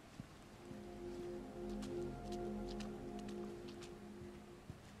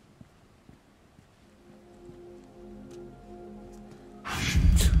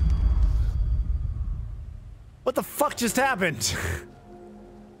 What the fuck just happened?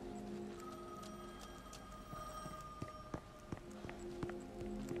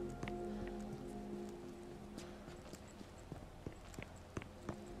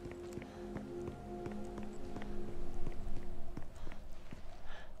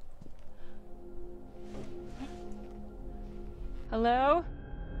 Hello?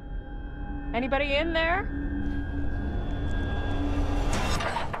 Anybody in there?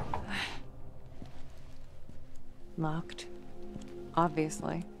 Locked.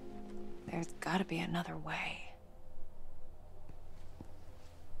 Obviously. There's gotta be another way.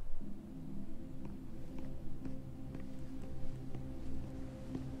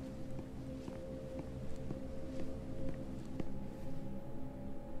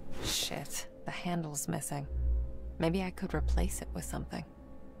 Shit, the handle's missing. Maybe I could replace it with something.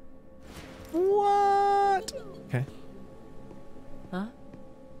 What? Okay. Huh?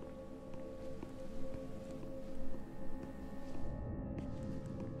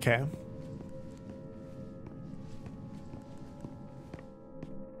 Okay.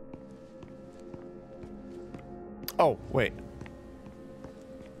 Oh, wait.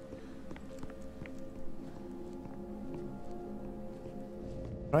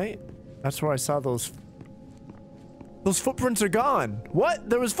 Right? That's where I saw those. Those footprints are gone. What?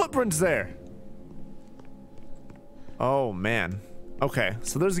 There was footprints there. Oh, man. Okay,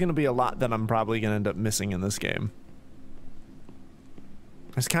 so there's going to be a lot that I'm probably going to end up missing in this game.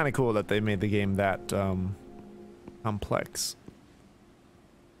 It's kind of cool that they made the game that complex.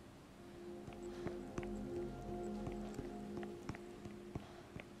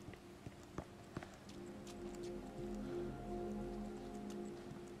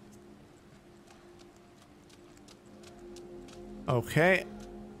 Okay.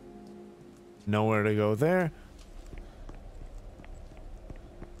 Nowhere to go there.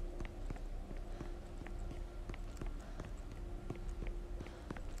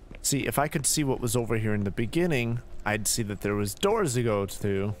 See, if I could see what was over here in the beginning, I'd see that there was doors to go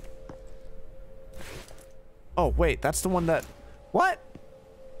to. Oh, wait, that's the one that... What?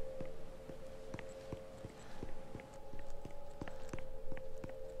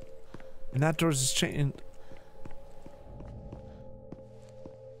 And that door's is chained.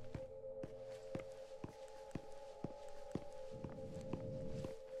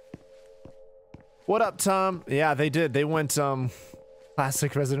 What up, Tom? Yeah, they did. They went,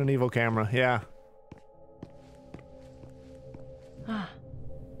 classic Resident Evil camera. Yeah. Ah.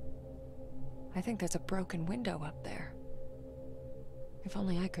 I think there's a broken window up there. If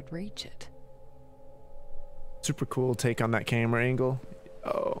only I could reach it. Super cool take on that camera angle.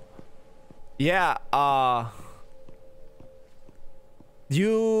 Oh. Yeah,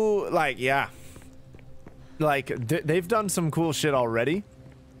 you, like, yeah. Like, they've done some cool shit already.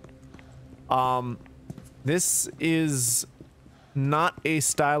 This is not a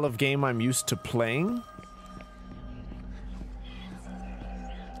style of game I'm used to playing.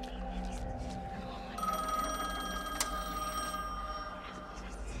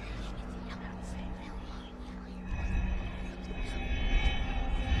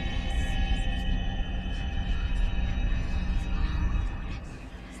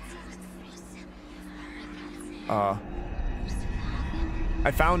 I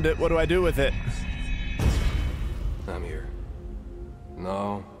found it. What do I do with it? I'm here.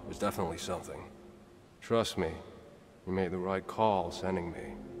 No, there's definitely something. Trust me, you made the right call sending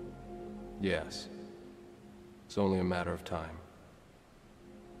me. Yes. It's only a matter of time.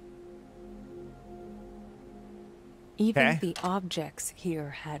 Even the objects here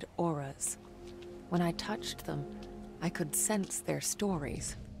had auras. When I touched them, I could sense their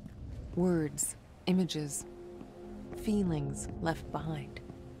stories. Words, images, feelings left behind.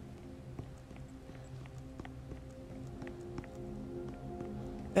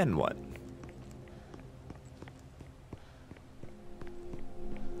 Then what?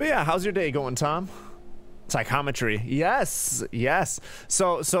 But yeah, how's your day going, Tom? Psychometry. Yes, yes.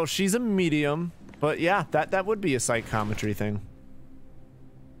 So she's a medium, but yeah, that would be a psychometry thing.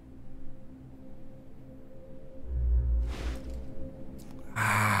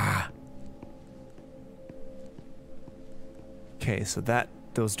 Ah. Okay, so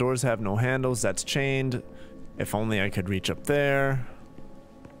those doors have no handles. That's chained. If only I could reach up there.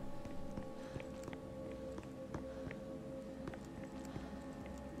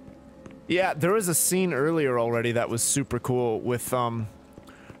 Yeah, there was a scene earlier already that was super cool with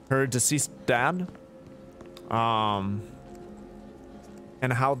her deceased dad. And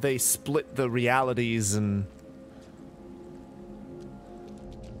how they split the realities and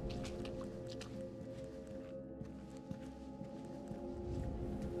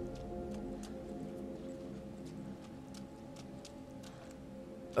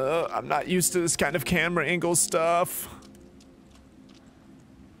I'm not used to this kind of camera angle stuff.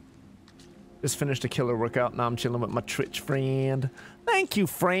 Just finished a killer workout. Now I'm chilling with my Twitch friend. Thank you,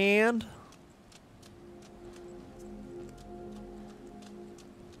 friend.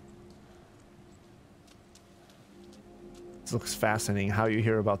 This looks fascinating. How you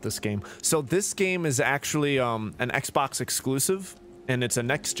hear about this game? So this game is actually an Xbox exclusive, and it's a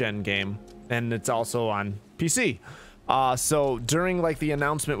next-gen game, and it's also on PC. So during like the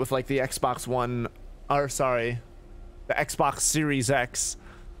announcement with like the Xbox One, or sorry, the Xbox Series X.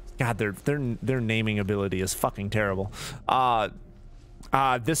 God, their naming ability is fucking terrible.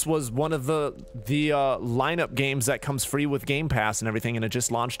 This was one of the lineup games that comes free with Game Pass and everything, and it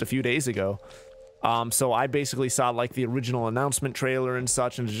just launched a few days ago. So I basically saw like the original announcement trailer and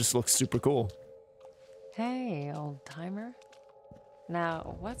such, and it just looks super cool. Hey, old timer.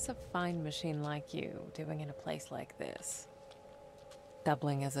 Now, what's a fine machine like you doing in a place like this?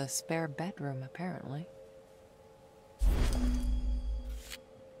 Doubling as a spare bedroom, apparently.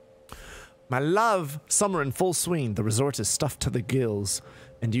 My love, summer in full swing. The resort is stuffed to the gills.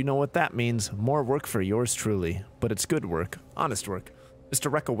 And you know what that means. More work for yours truly. But it's good work. Honest work.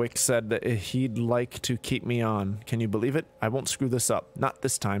 Mr. Rekowick said that he'd like to keep me on. Can you believe it? I won't screw this up. Not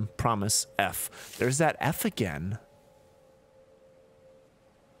this time. Promise. F. There's that F again.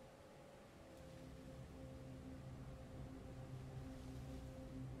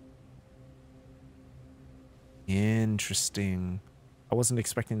 Interesting. I wasn't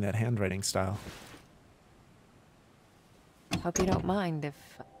expecting that handwriting style. Hope you don't mind if...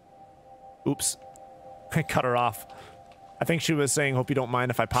 Oops. I cut her off. I think she was saying, hope you don't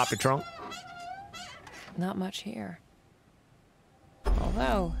mind if I pop your trunk. Not much here.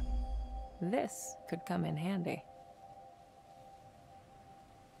 Although, this could come in handy.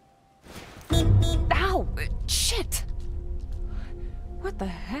 Ow! Shit! What the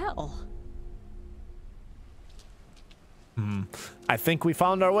hell? I think we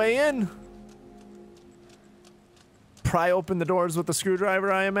found our way in. Pry open the doors with the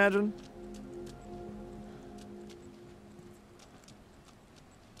screwdriver, I imagine.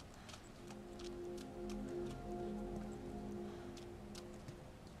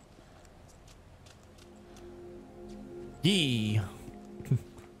 Yee.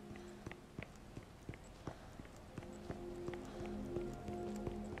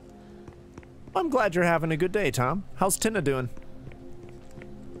 I'm glad you're having a good day, Tom. How's Tina doing?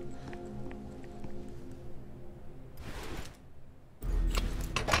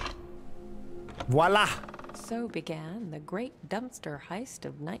 Voila! So began the great dumpster heist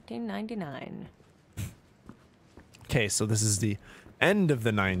of 1999. Okay, so this is the end of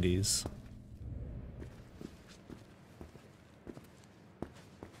the 90s.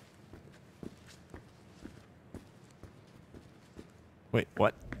 Wait,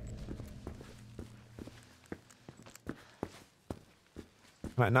 what?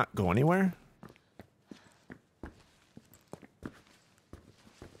 Can I not go anywhere?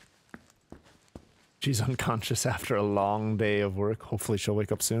 She's unconscious after a long day of work. Hopefully she'll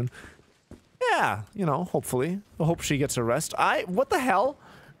wake up soon. Yeah, you know, hopefully. I hope she gets a rest. What the hell?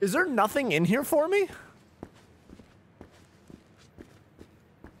 Is there nothing in here for me?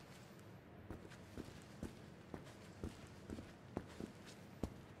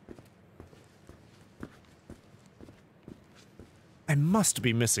 I must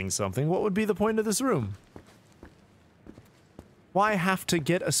be missing something. What would be the point of this room? Why have to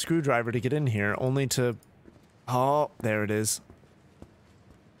get a screwdriver to get in here, only to... Oh, there it is.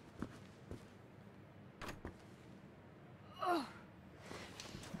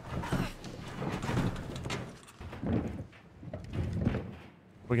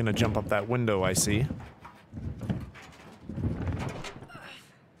 We're gonna jump up that window, I see.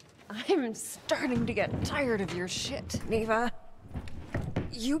 I'm starting to get tired of your shit, Neva.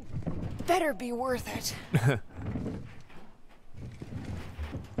 You better be worth it.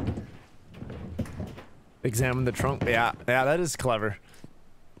 Examine the trunk. Yeah, that is clever.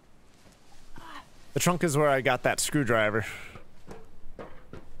 The trunk is where I got that screwdriver.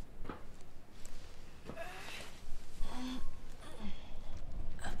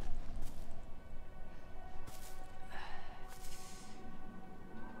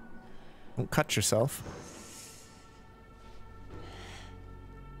 Don't cut yourself.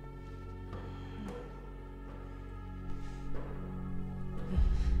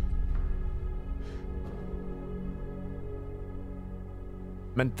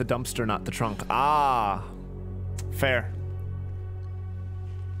 Meant the dumpster, not the trunk. Ah, fair.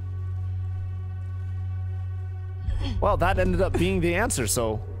 Well, that ended up being the answer,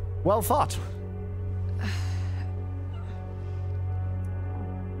 so well thought.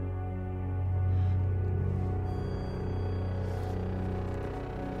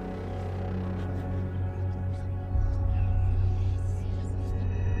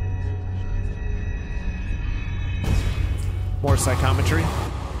 More psychometry.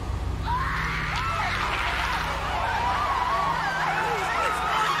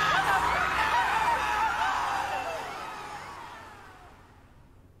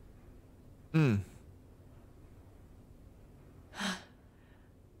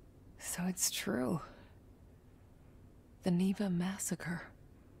 So it's true. The Neva massacre.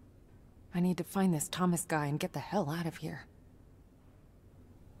 I need to find this Thomas guy and get the hell out of here.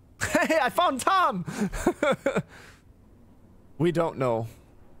 Hey, I found Tom! We don't know.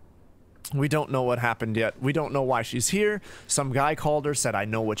 We don't know what happened yet. We don't know why she's here. Some guy called her, said, I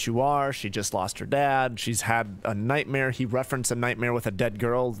know what you are. She just lost her dad. She's had a nightmare. He referenced a nightmare with a dead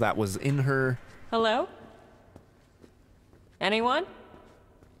girl that was in her. Hello? Anyone?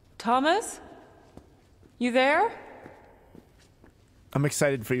 Thomas? You there? I'm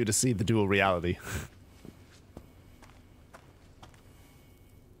excited for you to see the dual reality.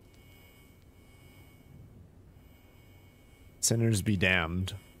 Sinners be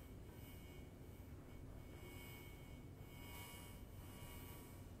damned.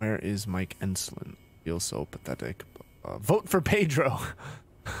 Where is Mike Enslin? Feels so pathetic. Vote for Pedro.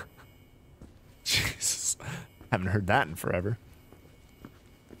 Jesus. Haven't heard that in forever.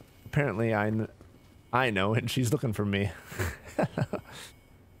 Apparently I know, and she's looking for me.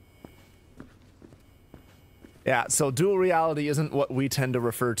 Yeah, so dual reality isn't what we tend to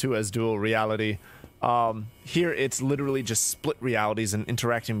refer to as dual reality. Here, it's literally just split realities and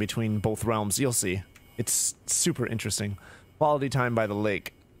interacting between both realms. You'll see. It's super interesting. Quality time by the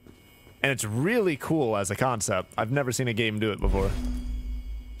lake. And it's really cool as a concept. I've never seen a game do it before.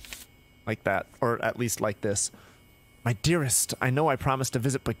 Like that, or at least like this. My dearest, I know I promised to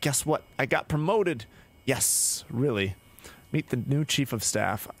visit, but guess what? I got promoted. Yes, really. Meet the new chief of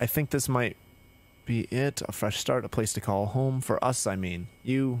staff. I think this might be it. A fresh start, a place to call home. For us, I mean.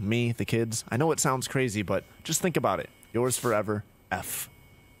 You, me, the kids. I know it sounds crazy, but just think about it. Yours forever, F.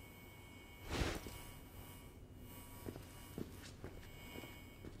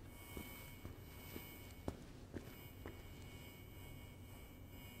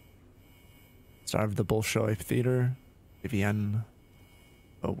 Star of the Bolshoi Theater. Vivienne.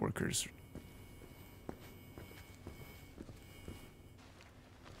 Workers.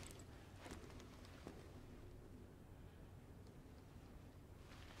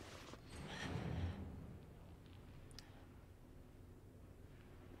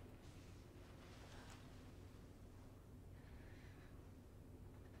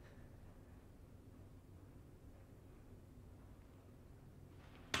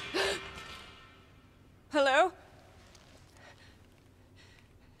 Hello?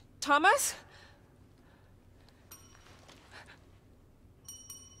 Thomas?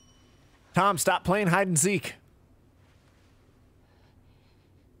 Tom, stop playing hide and seek.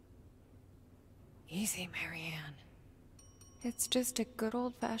 Easy, Marianne. It's just a good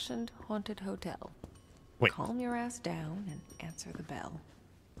old-fashioned haunted hotel. Wait. Calm your ass down and answer the bell.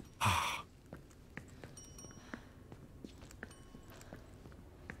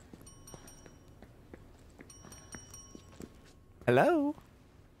 Hello?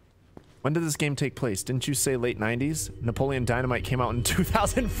 When did this game take place? Didn't you say late 90s? Napoleon Dynamite came out in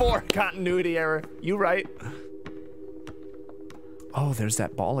 2004. Continuity error. You right. Oh, there's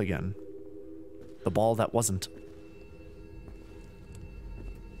that ball again. The ball that wasn't.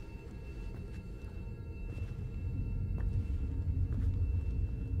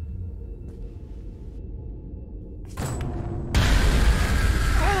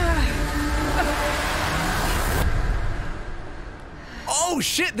 Oh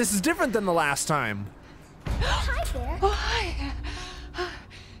shit, this is different than the last time. Hi there. Oh, hi.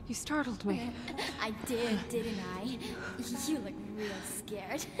 You startled me. I did, didn't I? You look real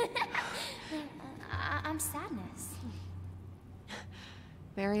scared. I'm Sadness.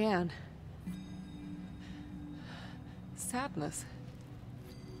 Marianne. Sadness.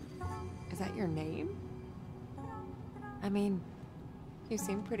 Is that your name? I mean, you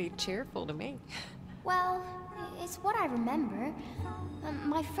seem pretty cheerful to me. Well, it's what I remember.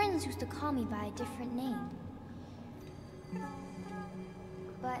 My friends used to call me by a different name.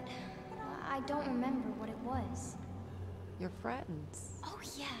 But I don't remember what it was. Your friends. Oh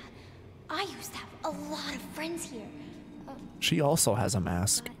yeah, I used to have a lot of friends here. She also has a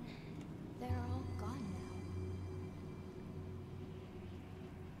mask. But they're all gone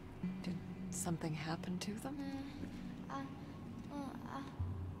now. Did something happen to them?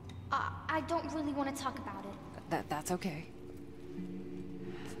 I don't really want to talk about it. That's okay.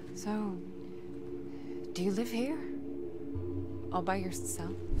 So, do you live here? All by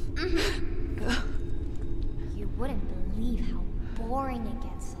yourself? You wouldn't believe how boring it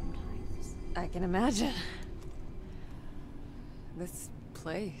gets sometimes. I can imagine. This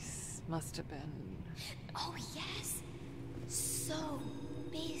place must have been... Oh yes, so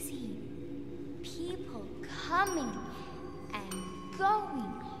busy. People coming and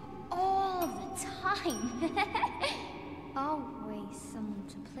going all the time. Always someone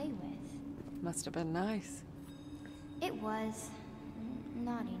to play with. Must have been nice. It was.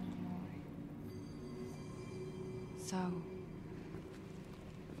 Not anymore. So...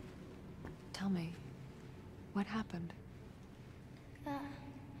 tell me, what happened?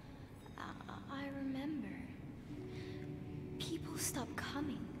 I remember. People stopped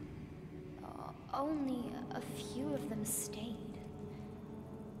coming. Only a few of them stayed.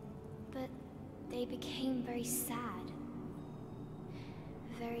 But they became very sad.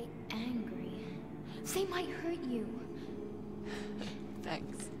 Very angry. They might hurt you.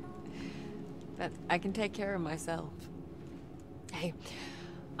 Thanks. But I can take care of myself. Hey,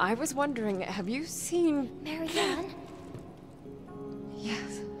 I was wondering, have you seen... Marianne?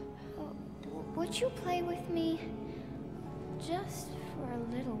 Yes. Would you play with me? Just for a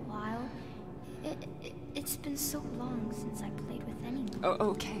little while. It's been so long since I played with anyone. Oh,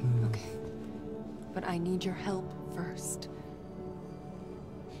 okay. But I need your help first.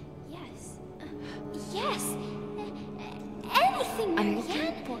 Yes. I'm Marianne?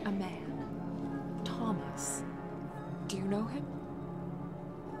 looking for a man. Thomas. Do you know him?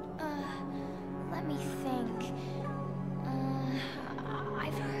 Let me think.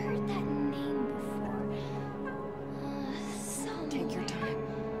 I've heard that name before. Somewhere. Take your time.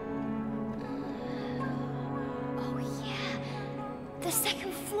 Oh yeah, the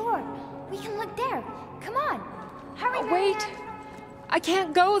second floor. We can look there. Come on, hurry! Oh, wait! Marianne. I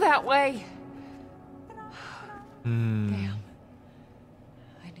can't go that way! Hmm. Damn.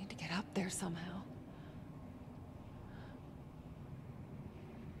 I need to get up there somehow.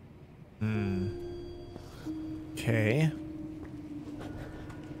 Okay.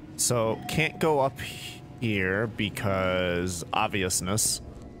 So, can't go up here because obviousness.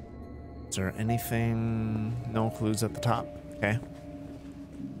 Is there anything? No clues at the top? Okay.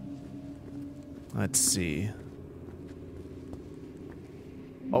 Let's see.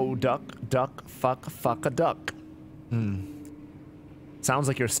 Oh, duck, duck, fuck a duck. Sounds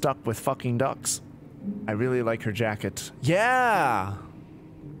like you're stuck with fucking ducks. I really like her jacket. Yeah!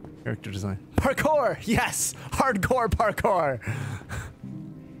 Character design. Parkour! Yes! Hardcore parkour!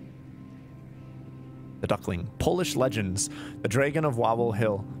 The Duckling. Polish Legends. The Dragon of Wawel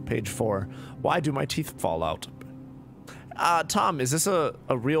Hill. Page 4. Why do my teeth fall out? Tom, is this a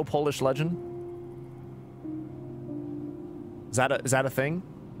real Polish legend? Is that a thing?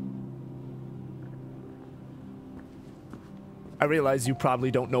 I realize you probably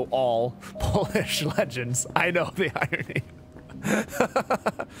don't know all Polish legends. I know the irony.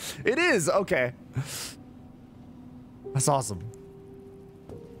 It is, okay. That's awesome.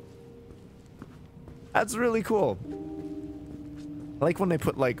 That's really cool. I like when they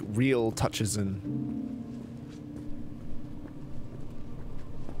put like real touches in.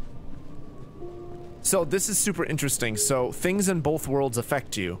 So this is super interesting. So things in both worlds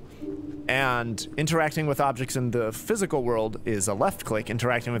affect you. And interacting with objects in the physical world is a left click.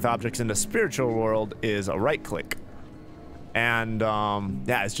 Interacting with objects in the spiritual world is a right click. And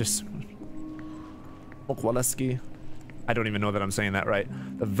yeah, it's just Okwalecki. I don't even know that I'm saying that right.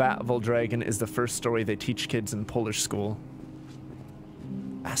 The Vatval Dragon is the first story they teach kids in Polish school.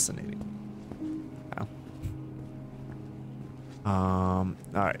 Fascinating. Wow.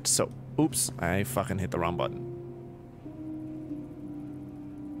 All right. So, oops, I fucking hit the wrong button.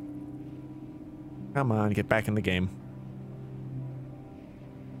 Come on, get back in the game.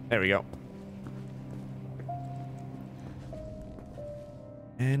 There we go.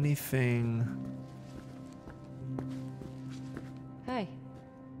 Anything? Hey.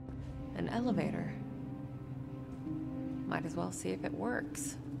 An elevator. Might as well see if it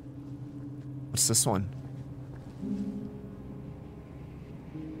works. What's this one?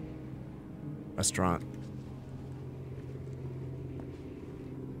 Restaurant.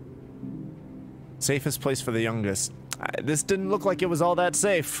 Safest place for the youngest. This didn't look like it was all that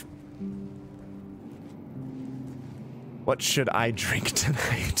safe. What should I drink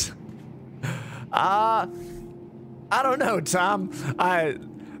tonight? I don't know, Tom.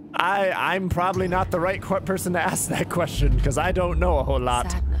 I'm probably not the right person to ask that question because I don't know a whole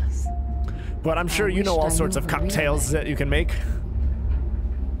lot. Sadness. But I'm sure you know all sorts of cocktails that you can make.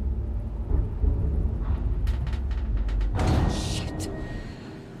 Shit.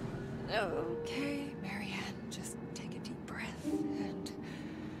 Okay, Marianne, just take a deep breath and...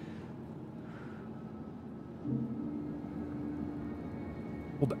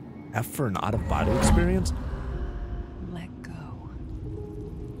 Hold F for an out-of-body experience? let go.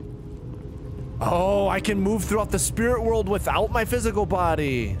 Oh, I can move throughout the spirit world without my physical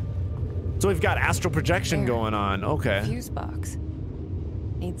body. So we've got astral projection There. going on. Okay. Fuse box.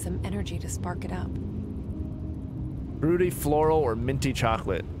 Need some energy to spark it up. Fruity, floral, or minty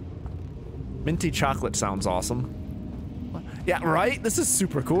chocolate? Minty chocolate sounds awesome. Yeah, right? This is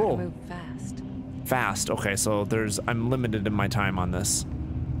super cool. Move fast. Fast. Okay, so I'm limited in my time on this.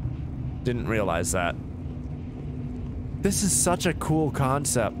 Didn't realize that. This is such a cool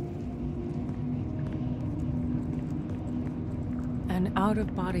concept. An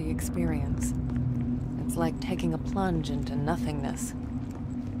out-of-body experience. It's like taking a plunge into nothingness.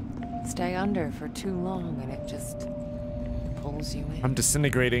 Stay under for too long and it just pulls you in. I'm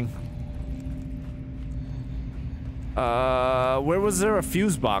disintegrating. Where was there a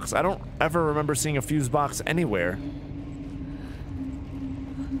fuse box? I don't ever remember seeing a fuse box anywhere.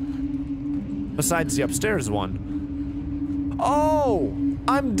 Besides the upstairs one. Oh!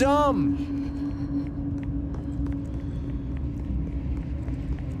 I'm dumb!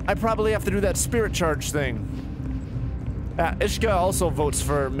 I probably have to do that spirit charge thing. Ishka also votes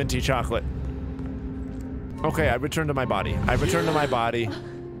for minty chocolate. Okay, I return to my body. I return to my body.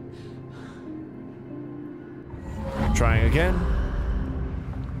 Trying again.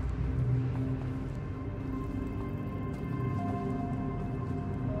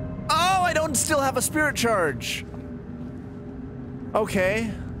 I don't still have a spirit charge.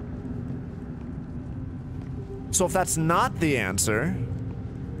 Okay. So if that's not the answer...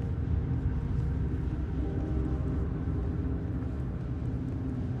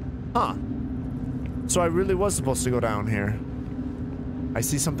 Huh. So I really was supposed to go down here. I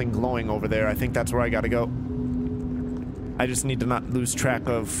see something glowing over there. I think that's where I gotta go. I just need to not lose track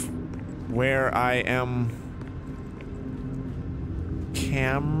of where I am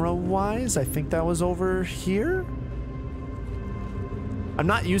camera-wise. I think that was over here? I'm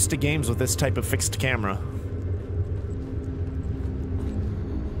not used to games with this type of fixed camera.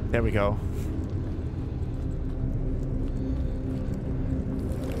 There we go.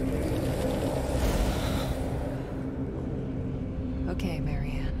 Okay,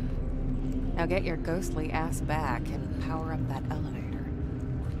 Marianne. Now get your ghostly ass back and power up that elevator.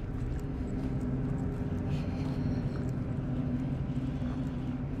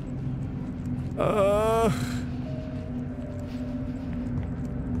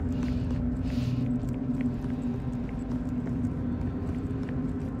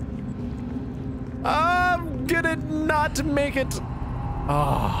 I'm gonna not make it.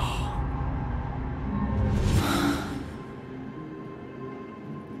 Oh.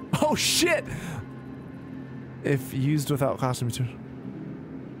 Oh shit! If used without costume material.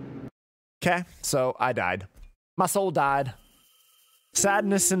 Okay, so I died. My soul died.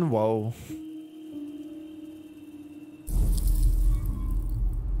 Sadness and woe.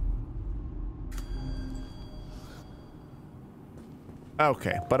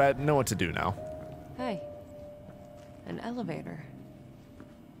 Okay, but I know what to do now. Hey, an elevator.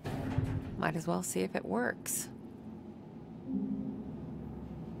 Might as well see if it works.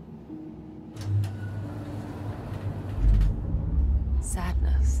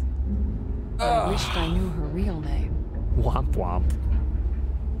 Sadness. I wished I knew her real name. Womp womp.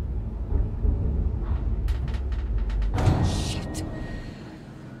 Shit.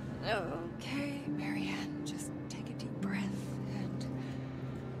 Okay, Marianne, just take a deep breath and...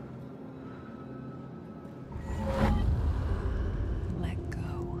 let go.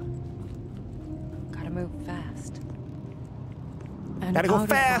 Gotta move fast. An Gotta go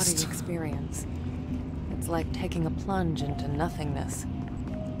out-of-body fast. experience. It's like taking a plunge into nothingness.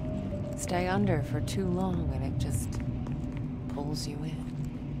 Stay under for too long and it just pulls you in.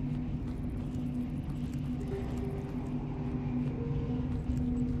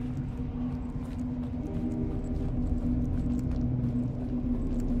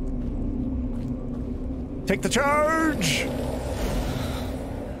 Take the charge!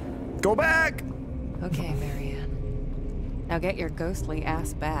 Go back! Okay, Marianne. Now get your ghostly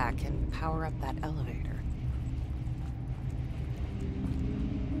ass back and power up that elevator.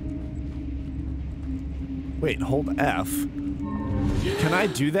 Wait, hold F. Can I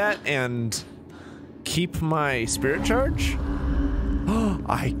do that and keep my spirit charge?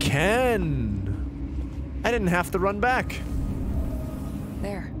 I can! I didn't have to run back.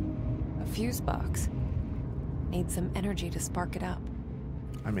 There. A fuse box. Need some energy to spark it up.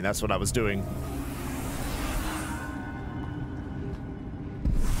 I mean, that's what I was doing.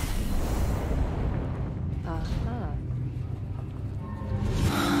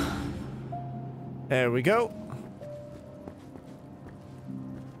 There we go.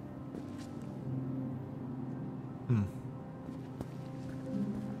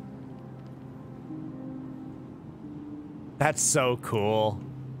 That's so cool.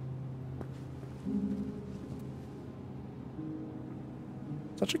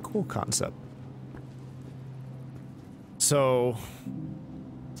 Such a cool concept. So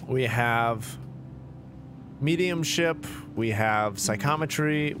we have mediumship, we have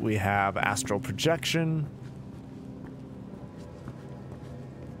psychometry, we have astral projection.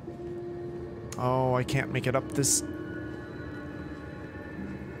 Oh, I can't make it up this.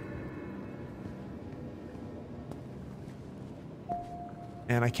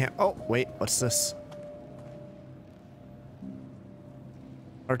 And I can't. Oh, wait, what's this?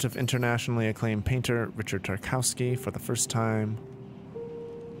 Art of internationally acclaimed painter Richard Tarkowski for the first time.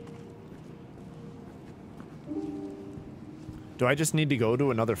 Do I just need to go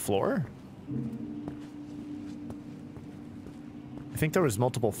to another floor? I think there was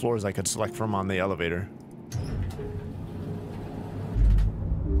multiple floors I could select from on the elevator.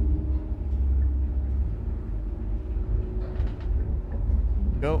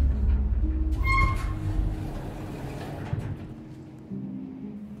 Go.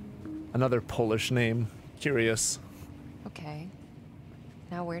 Another Polish name. Curious. Okay.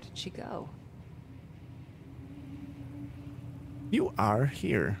 Now where did she go? You are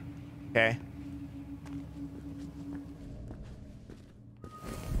here. Okay.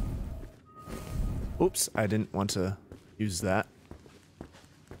 Oops, I didn't want to use that.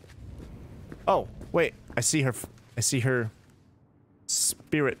 Oh, wait. I see her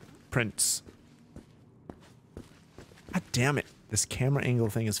spirit prints. God damn it. This camera angle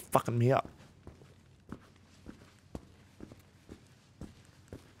thing is fucking me up.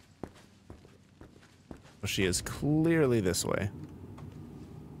 Well, she is clearly this way.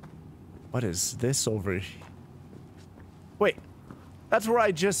 What is this over here? Wait. That's where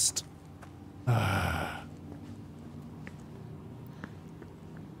I just... I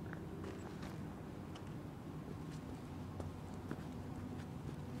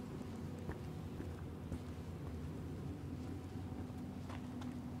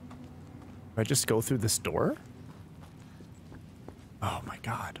just go through this door? Oh my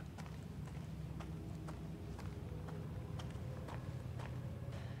god.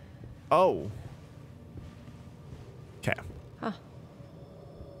 Oh. Okay. Huh.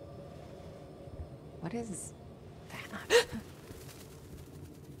 What is that?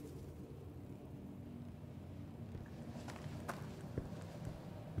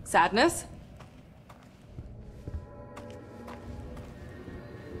 Sadness?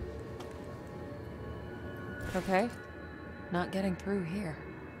 Okay. Not getting through here.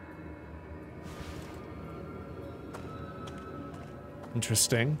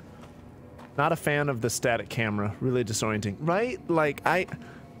 Interesting. Not a fan of the static camera. Really disorienting. Right? Like, I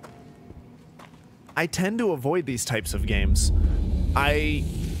tend to avoid these types of games.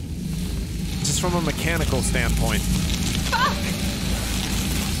 Just from a mechanical standpoint. Fuck!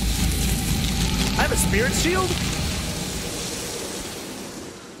 I have a spirit shield?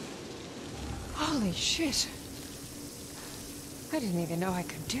 Holy shit. I didn't even know I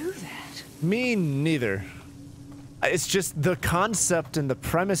could do that. Me neither. It's just the concept and the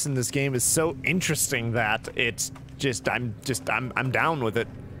premise in this game is so interesting that it's just I'm down with it,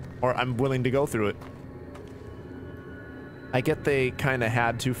 or I'm willing to go through it. I get they kind of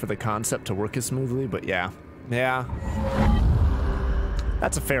had to for the concept to work as smoothly, but yeah,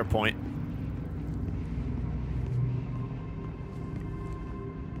 that's a fair point.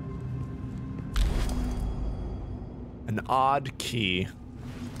 An odd key.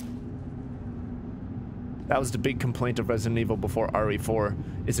 That was the big complaint of Resident Evil before RE4.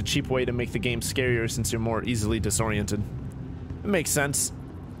 It's a cheap way to make the game scarier since you're more easily disoriented. It makes sense.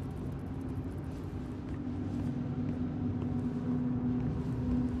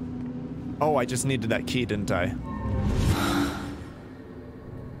 Oh, I just needed that key, didn't I?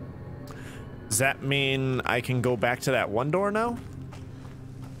 Does that mean I can go back to that one door now?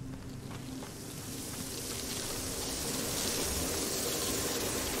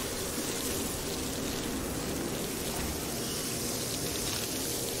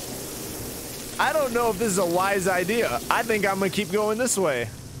 I don't know if this is a wise idea. I think I'm gonna keep going this way.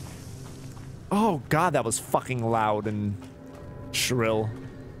 Oh god, that was fucking loud and shrill.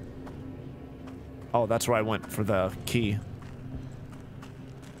 Oh, that's where I went for the key.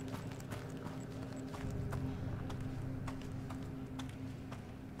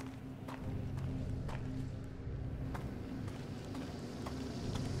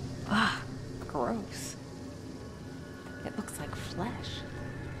 Ah, gross. It looks like flesh.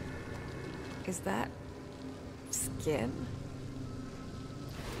 Is that skin?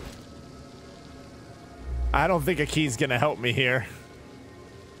 I don't think a key's gonna help me here.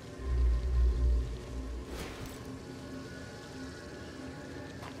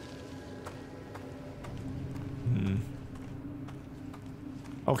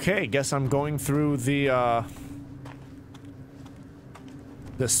 Okay, guess I'm going through the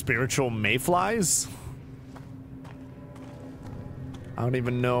spiritual mayflies? I don't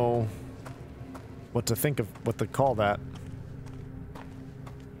even know what to think of, what to call that.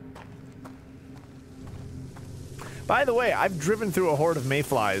 By the way, I've driven through a horde of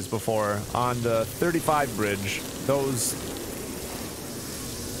mayflies before on the 35 bridge. Those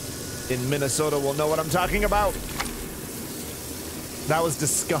in Minnesota will know what I'm talking about. That was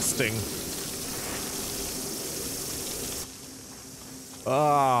disgusting.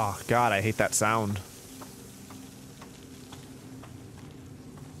 Oh, God, I hate that sound.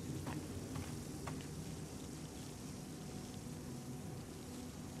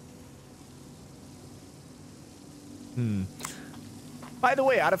 By the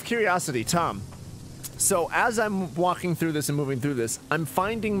way, out of curiosity, Tom, so as I'm walking through this and moving through this, I'm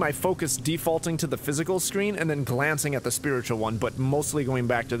finding my focus defaulting to the physical screen and then glancing at the spiritual one, but mostly going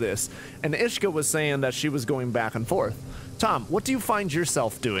back to this. And Ishka was saying that she was going back and forth. Tom, what do you find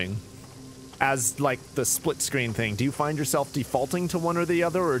yourself doing as, like, the split screen thing? Do you find yourself defaulting to one or the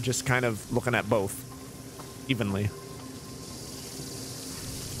other, or just kind of looking at both evenly?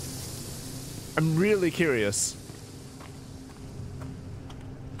 I'm really curious.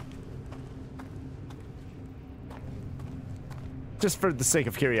 Just for the sake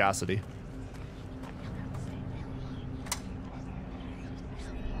of curiosity.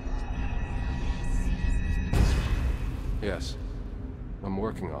 Yes. I'm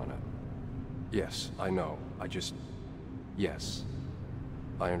working on it. Yes, I know. Yes.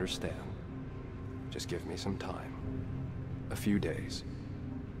 I understand. Just give me some time. A few days.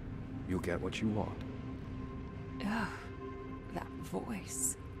 You'll get what you want. Ugh, that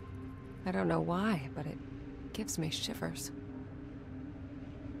voice. I don't know why, but it gives me shivers.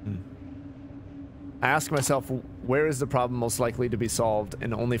 I ask myself, where is the problem most likely to be solved,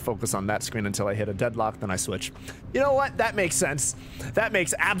 and only focus on that screen until I hit a deadlock, then I switch. You know what? That makes sense. That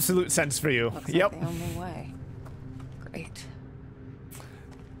makes absolute sense for you. Looks Yep. like the only way. Great.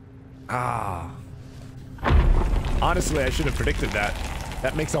 Ah. Honestly, I should have predicted that.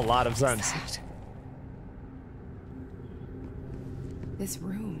 That makes a lot of sense. This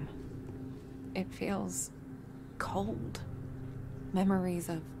room. It feels cold. Memories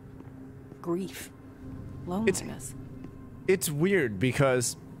of grief. Loneliness. It's weird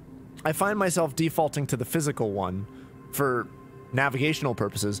because I find myself defaulting to the physical one for navigational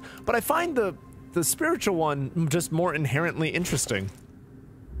purposes, but I find the spiritual one just more inherently interesting.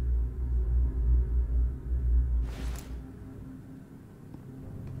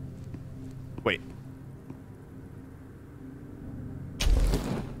 Wait.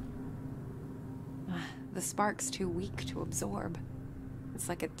 The spark's too weak to absorb. It's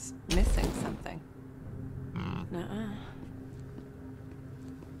like it's missing something. Nuh-uh.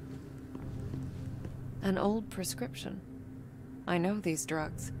 An old prescription. I know these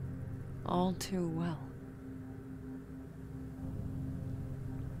drugs all too well.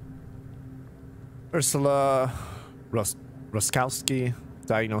 Ursula Ruskowski,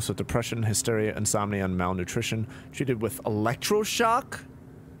 diagnosed with depression, hysteria, insomnia, and malnutrition, treated with electroshock?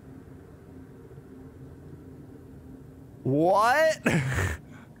 What?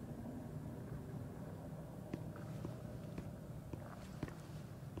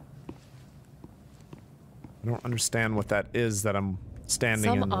 I don't understand what that is that I'm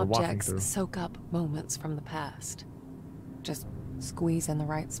standing in or walking through. Some objects soak up moments from the past. Just squeeze in the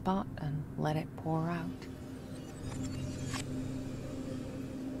right spot and let it pour out.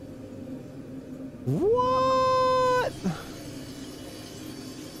 What?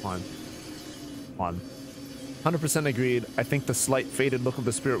 On. 100% agreed. I think the slight faded look of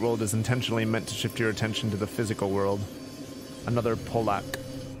the spirit world is intentionally meant to shift your attention to the physical world. Another Polak.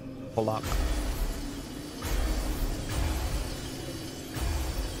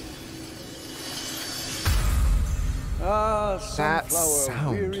 Ah, That sunflower,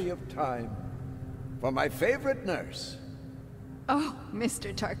 sound. weary of time. For my favorite nurse. Oh,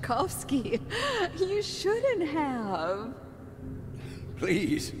 Mr. Tarkovsky, you shouldn't have.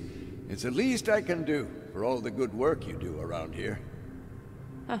 Please, it's the least I can do for all the good work you do around here.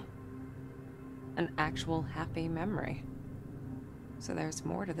 An actual happy memory. So there's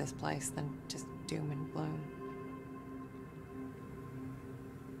more to this place than just doom and gloom.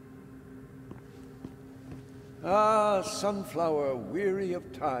 Ah, sunflower, weary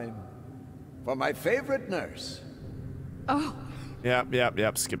of time. For my favorite nurse. Oh,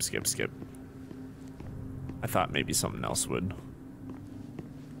 Yep. Skip. I thought maybe something else would.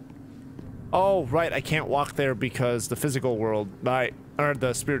 Oh, right. I can't walk there because the physical world, or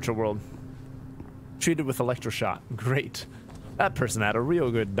the spiritual world, treated with electroshock. Great. That person had a real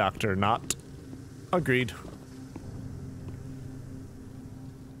good doctor, not. Agreed.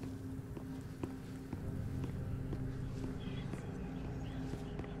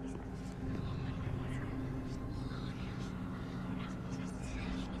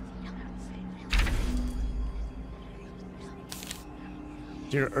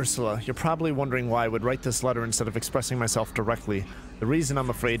 Dear Ursula, you're probably wondering why I would write this letter instead of expressing myself directly. The reason, I'm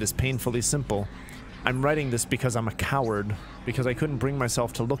afraid, is painfully simple. I'm writing this because I'm a coward, because I couldn't bring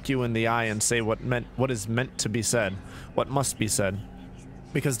myself to look you in the eye and say what is meant to be said, what must be said.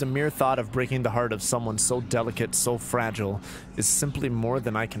 Because the mere thought of breaking the heart of someone so delicate, so fragile, is simply more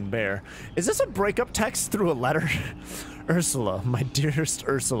than I can bear. Is this a breakup text through a letter? Ursula, my dearest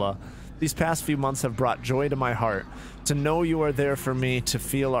Ursula, these past few months have brought joy to my heart. To know you are there for me, to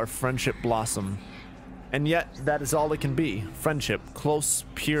feel our friendship blossom. And yet, that is all it can be. Friendship. Close,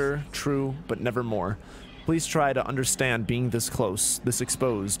 pure, true, but never more. Please try to understand being this close, this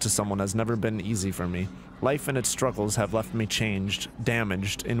exposed to someone has never been easy for me. Life and its struggles have left me changed,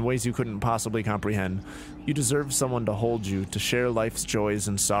 damaged, in ways you couldn't possibly comprehend. You deserve someone to hold you, to share life's joys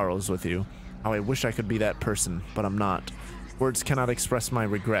and sorrows with you. How I wish I could be that person, but I'm not. Words cannot express my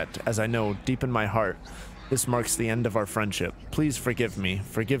regret, as I know, deep in my heart, this marks the end of our friendship. Please forgive me.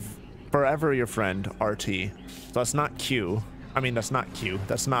 Forgive forever your friend, RT. So that's not Q. I mean, that's not Q.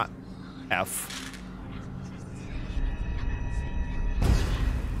 That's not F.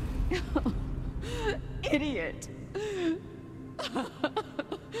 Idiot.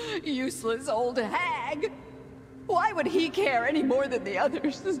 Useless old hag. Why would he care any more than the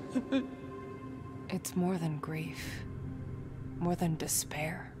others? It's more than grief. More than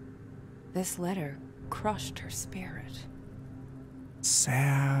despair. This letter crushed her spirit.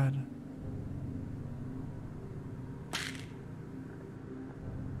 Sad.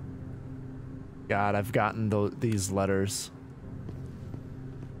 God, I've gotten these letters.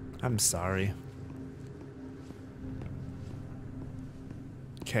 I'm sorry.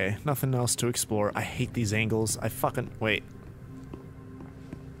 Okay, nothing else to explore. I hate these angles. I fucking... Wait.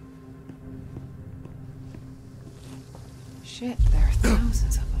 Shit, there are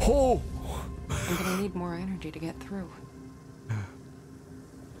thousands of them. Oh! I'm gonna need more energy to get through.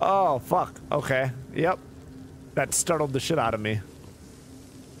 Oh, fuck. Okay. Yep. That startled the shit out of me.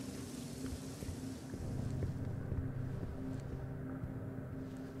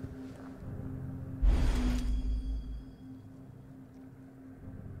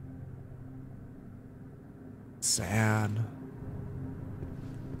 Sad.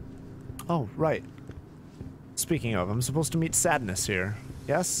 Oh, right. Speaking of, I'm supposed to meet Sadness here.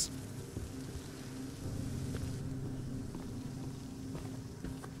 Yes?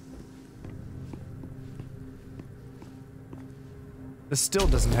 This still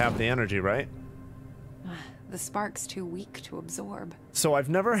doesn't have the energy, right? The spark's too weak to absorb. So I've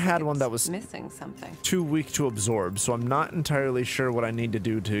never had one that was missing something. too weak to absorb, so I'm not entirely sure what I need to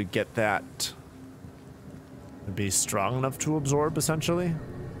do to get that to be strong enough to absorb, essentially.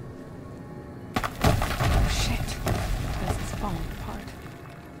 Shit. This is falling apart.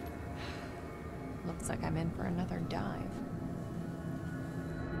 Looks like I'm in for another dive.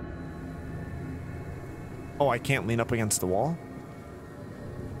 Oh, I can't lean up against the wall?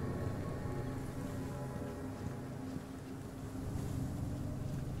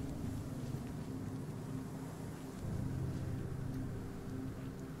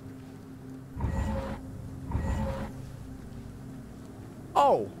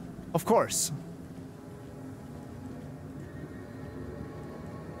 Oh, of course.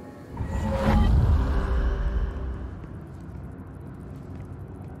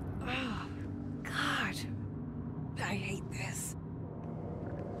 Oh, God. I hate this.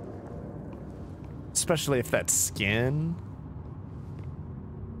 Especially if that's skin.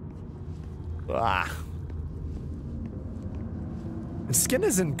 Ah. And skin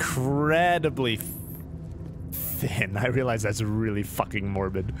is incredibly thin. I realize that's really fucking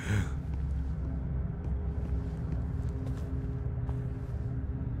morbid.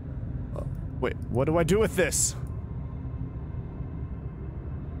 Wait, what do I do with this?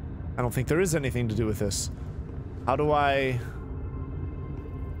 I don't think there is anything to do with this. How do I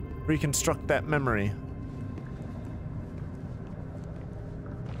reconstruct that memory?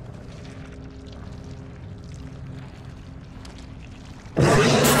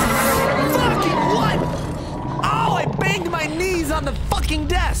 On the fucking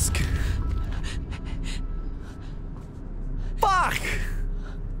desk. Fuck.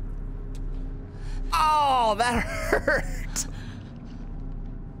 Oh, that hurt.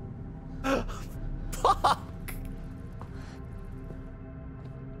 Fuck.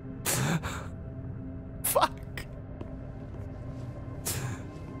 Fuck.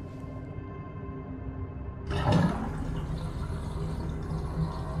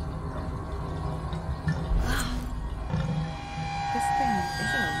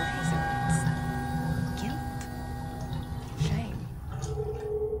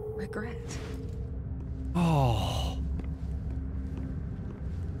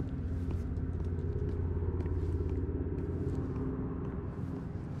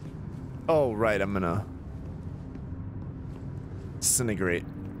 Oh, right, I'm gonna disintegrate.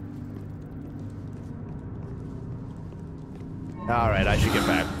 Alright, I should get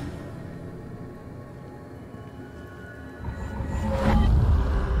back.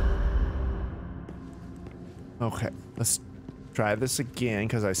 Okay, let's try this again,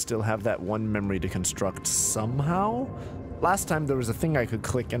 because I still have that one memory to construct somehow. Last time there was a thing I could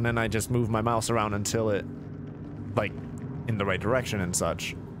click, and then I just moved my mouse around until it, like, in the right direction and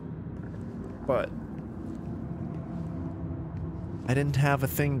such. But I didn't have a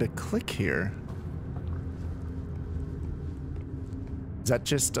thing to click here. Is that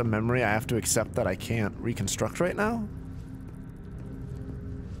just a memory I have to accept that I can't reconstruct right now?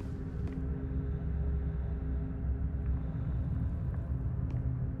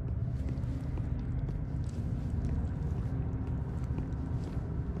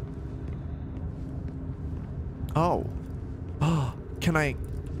 Oh. Oh, can I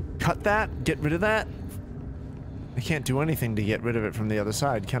cut that? Get rid of that? I can't do anything to get rid of it from the other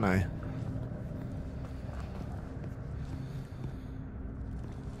side, can I?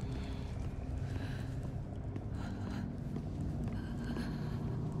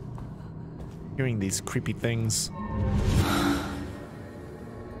 Hearing these creepy things.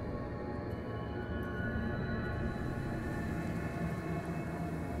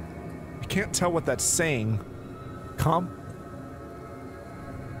 I can't tell what that's saying. Come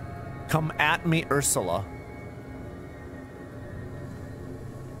at me, Ursula.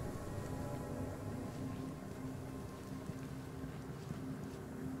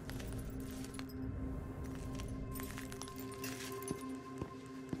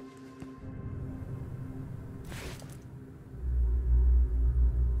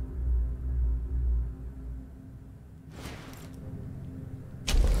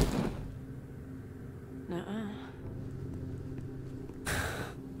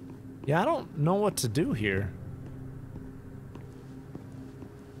 Yeah, I don't know what to do here.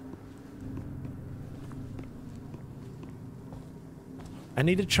 I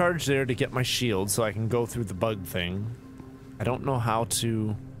need a charge there to get my shield so I can go through the bug thing. I don't know how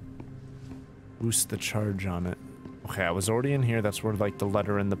to boost the charge on it. Okay, I was already in here. That's where, like, the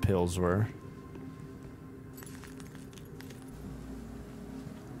letter and the pills were.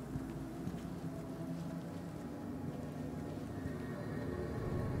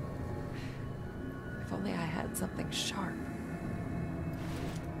 If only I had something sharp.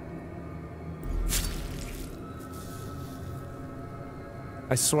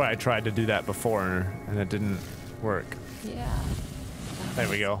 I swear I tried to do that before and it didn't work. Yeah. There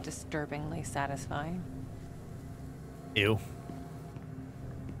we go. Disturbingly satisfying. Ew.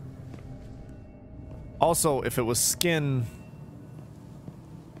 Also, if it was skin,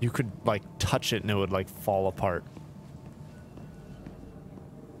 you could, like, touch it and it would, like, fall apart.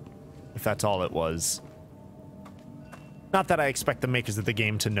 If that's all it was. Not that I expect the makers of the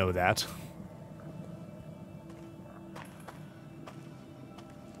game to know that.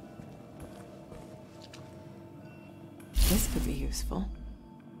 This could be useful.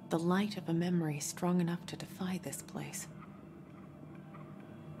 The light of a memory strong enough to defy this place.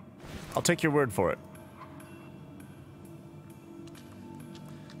 I'll take your word for it.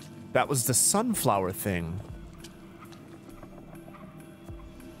 That was the sunflower thing.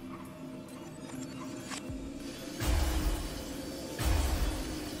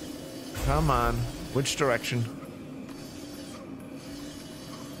 Come on. Which direction?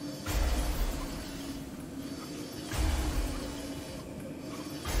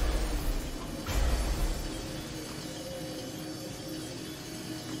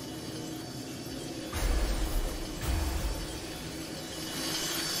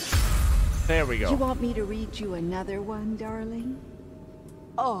 There we go. You want me to read you another one, darling?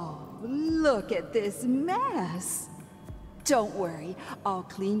 Oh, look at this mess. Don't worry, I'll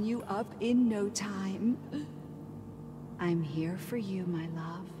clean you up in no time. I'm here for you, my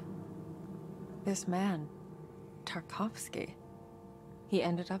love. This man, Tarkovsky, he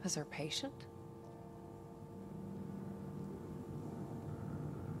ended up as her patient?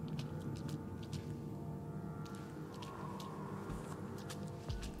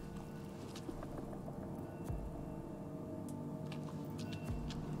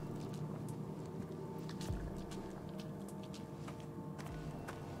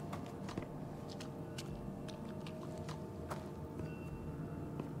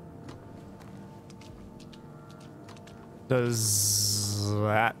 Does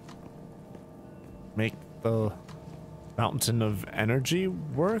that make the fountain of energy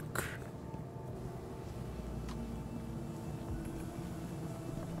work?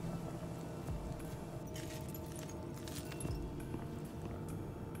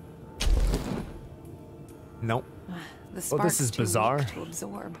 Nope. The Oh, this spark's is too bizarre. weak to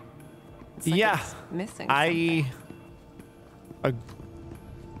absorb. It's like Yeah, it's missing I something.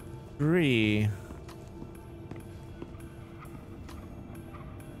 agree.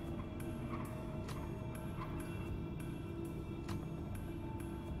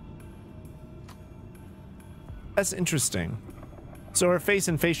 That's interesting. So her face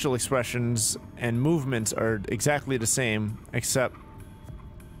and facial expressions and movements are exactly the same, except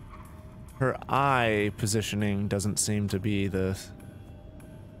her eye positioning doesn't seem to be the...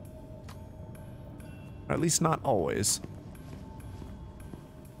 Or at least not always.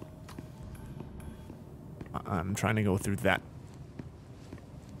 I'm trying to go through that.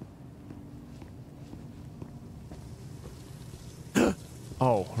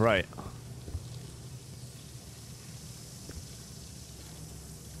 Oh, right.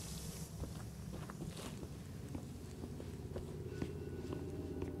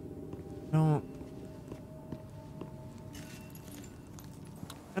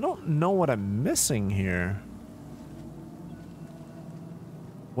 don't know what I'm missing here.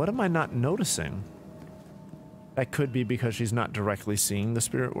 What am I not noticing? That could be because she's not directly seeing the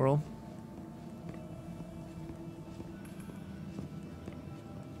spirit world.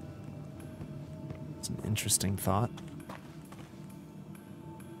 It's an interesting thought.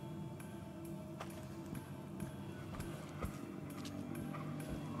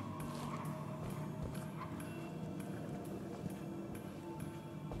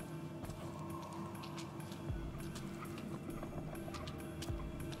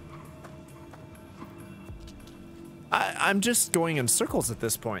 I'm just going in circles at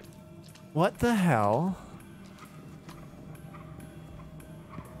this point. What the hell?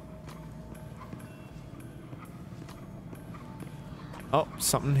 Oh,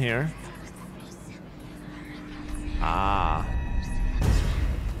 something here. Ah.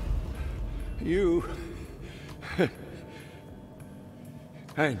 You...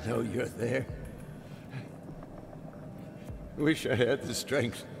 I know you're there. Wish I had the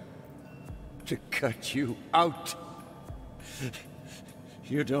strength to cut you out.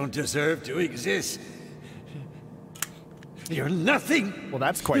 You don't deserve to exist. You're nothing. Well,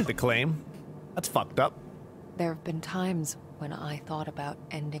 that's quite the claim. That's fucked up. There have been times when I thought about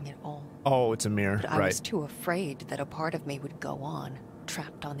ending it all. Oh, it's a mirror, But I right. was too afraid that a part of me would go on,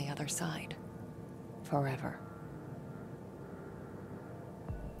 trapped on the other side. Forever.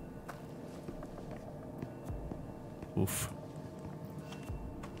 Oof.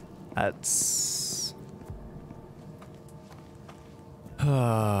 That's...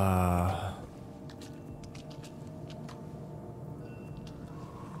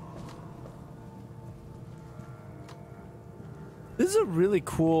 This is a really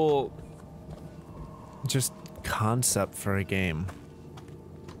cool just concept for a game.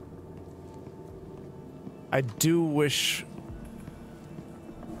 I do wish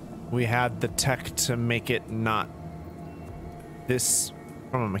we had the tech to make it not this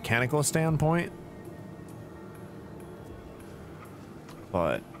from a mechanical standpoint.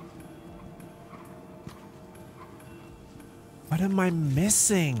 But what am I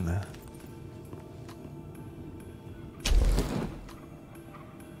missing?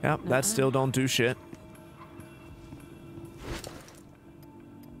 Yep, that still don't do shit.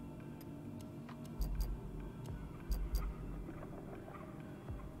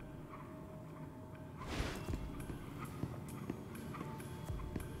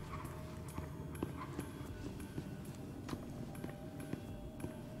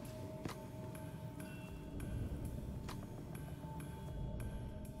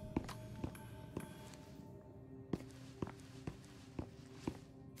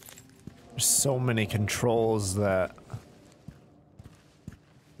 So many controls that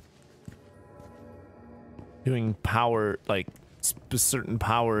doing power, like certain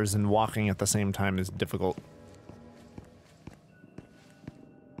powers and walking at the same time is difficult.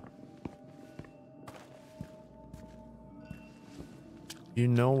 You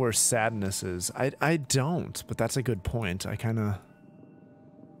know where sadness is. I don't, but that's a good point. I kind of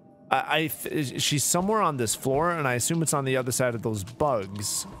she's somewhere on this floor and I assume it's on the other side of those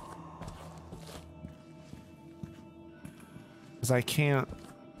bugs. Because I can't...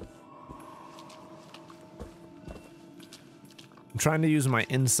 I'm trying to use my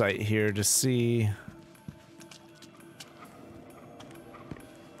insight here to see...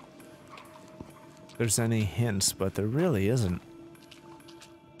 if there's any hints, but there really isn't.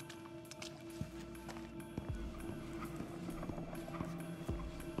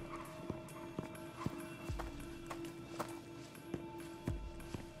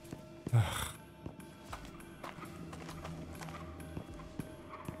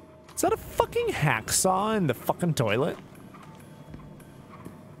 Is that a fucking hacksaw in the fucking toilet?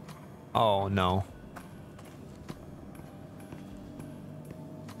 Oh no.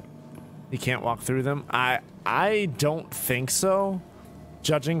 You can't walk through them? I don't think so.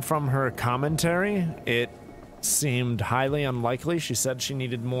 Judging from her commentary, it seemed highly unlikely. She said she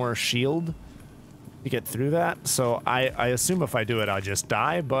needed more shield to get through that. So I assume if I do it, I just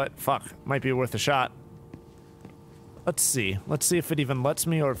die, but fuck, might be worth a shot. Let's see. Let's see if it even lets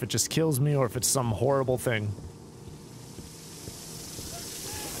me, or if it just kills me, or if it's some horrible thing.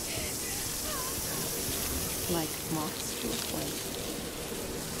 Like moths to a flame.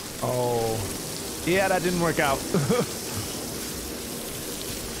 Oh. Yeah, that didn't work out.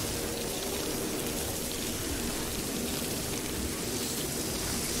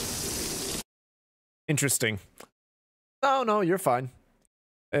 Interesting. Oh, no, you're fine.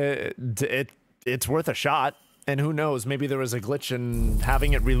 It's worth a shot. And who knows, maybe there was a glitch and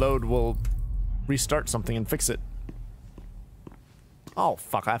having it reload will restart something and fix it. Oh,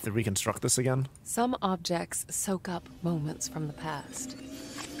 fuck, I have to reconstruct this again. Some objects soak up moments from the past.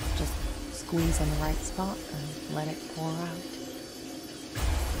 Just squeeze in the right spot and let it pour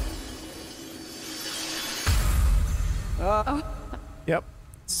out. Yep.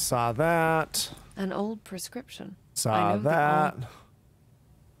 Saw that. An old prescription. Saw that.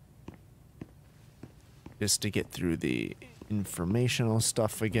 Just to get through the informational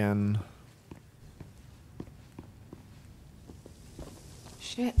stuff again.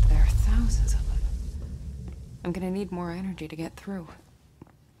 Shit, there are thousands of them. I'm gonna need more energy to get through.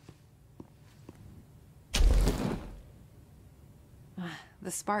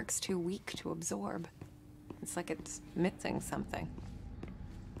 The spark's too weak to absorb. It's like it's missing something.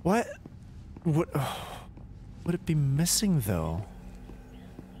 What? What would it be missing, though?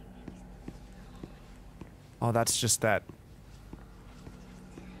 Oh, that's just that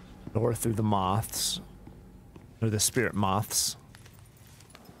door through the moths. Or the spirit moths.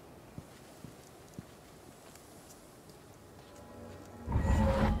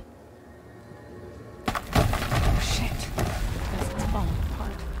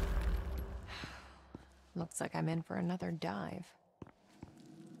 Looks like I'm in for another dive.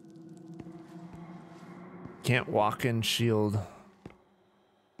 Can't walk in shield.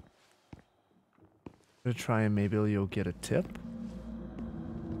 Gonna try and maybe you'll get a tip.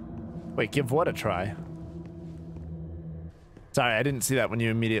 Wait, give what a try? Sorry, I didn't see that when you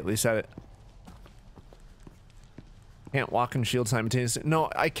immediately said it. Can't walk and shield simultaneously.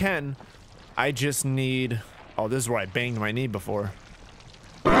 No, I can. I just need... Oh, this is where I banged my knee before.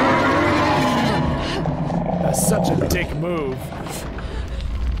 That's such a dick move.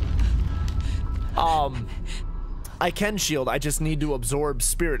 I can shield, I just need to absorb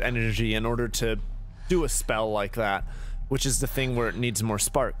spirit energy in order to do a spell like that, which is the thing where it needs more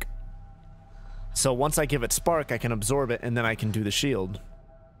spark. So once I give it spark, I can absorb it, and then I can do the shield.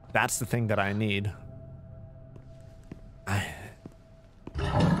 That's the thing that I need.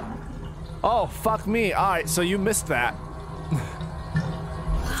 Oh, fuck me. Alright, so you missed that.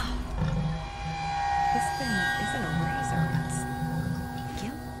 This thing isn't a razor, it's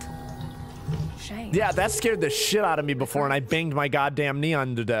guilt. Shame. Yeah, that scared the shit out of me before, and I banged my goddamn knee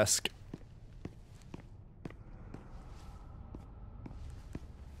on the desk.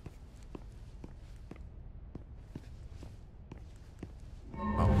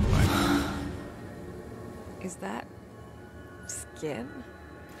 Oh my. Is that skin?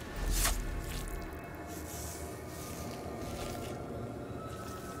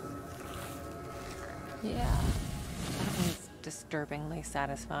 Yeah, that was disturbingly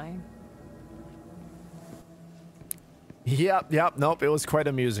satisfying. Yep, nope, it was quite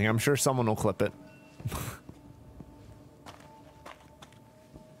amusing. I'm sure someone will clip it.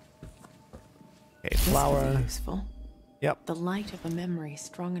 Okay, flower. This is useful. Yep. The light of a memory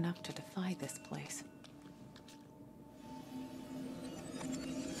strong enough to defy this place.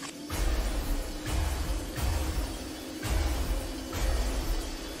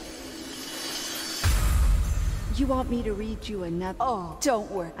 You want me to read you another? Oh, don't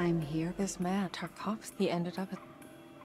worry, I'm here. This man, Tarkovsky, he ended up at